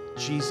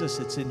 Jesus,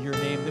 it's in your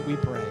name that we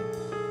pray.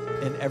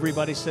 And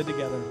everybody said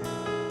together,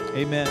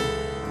 amen.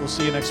 We'll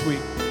see you next week.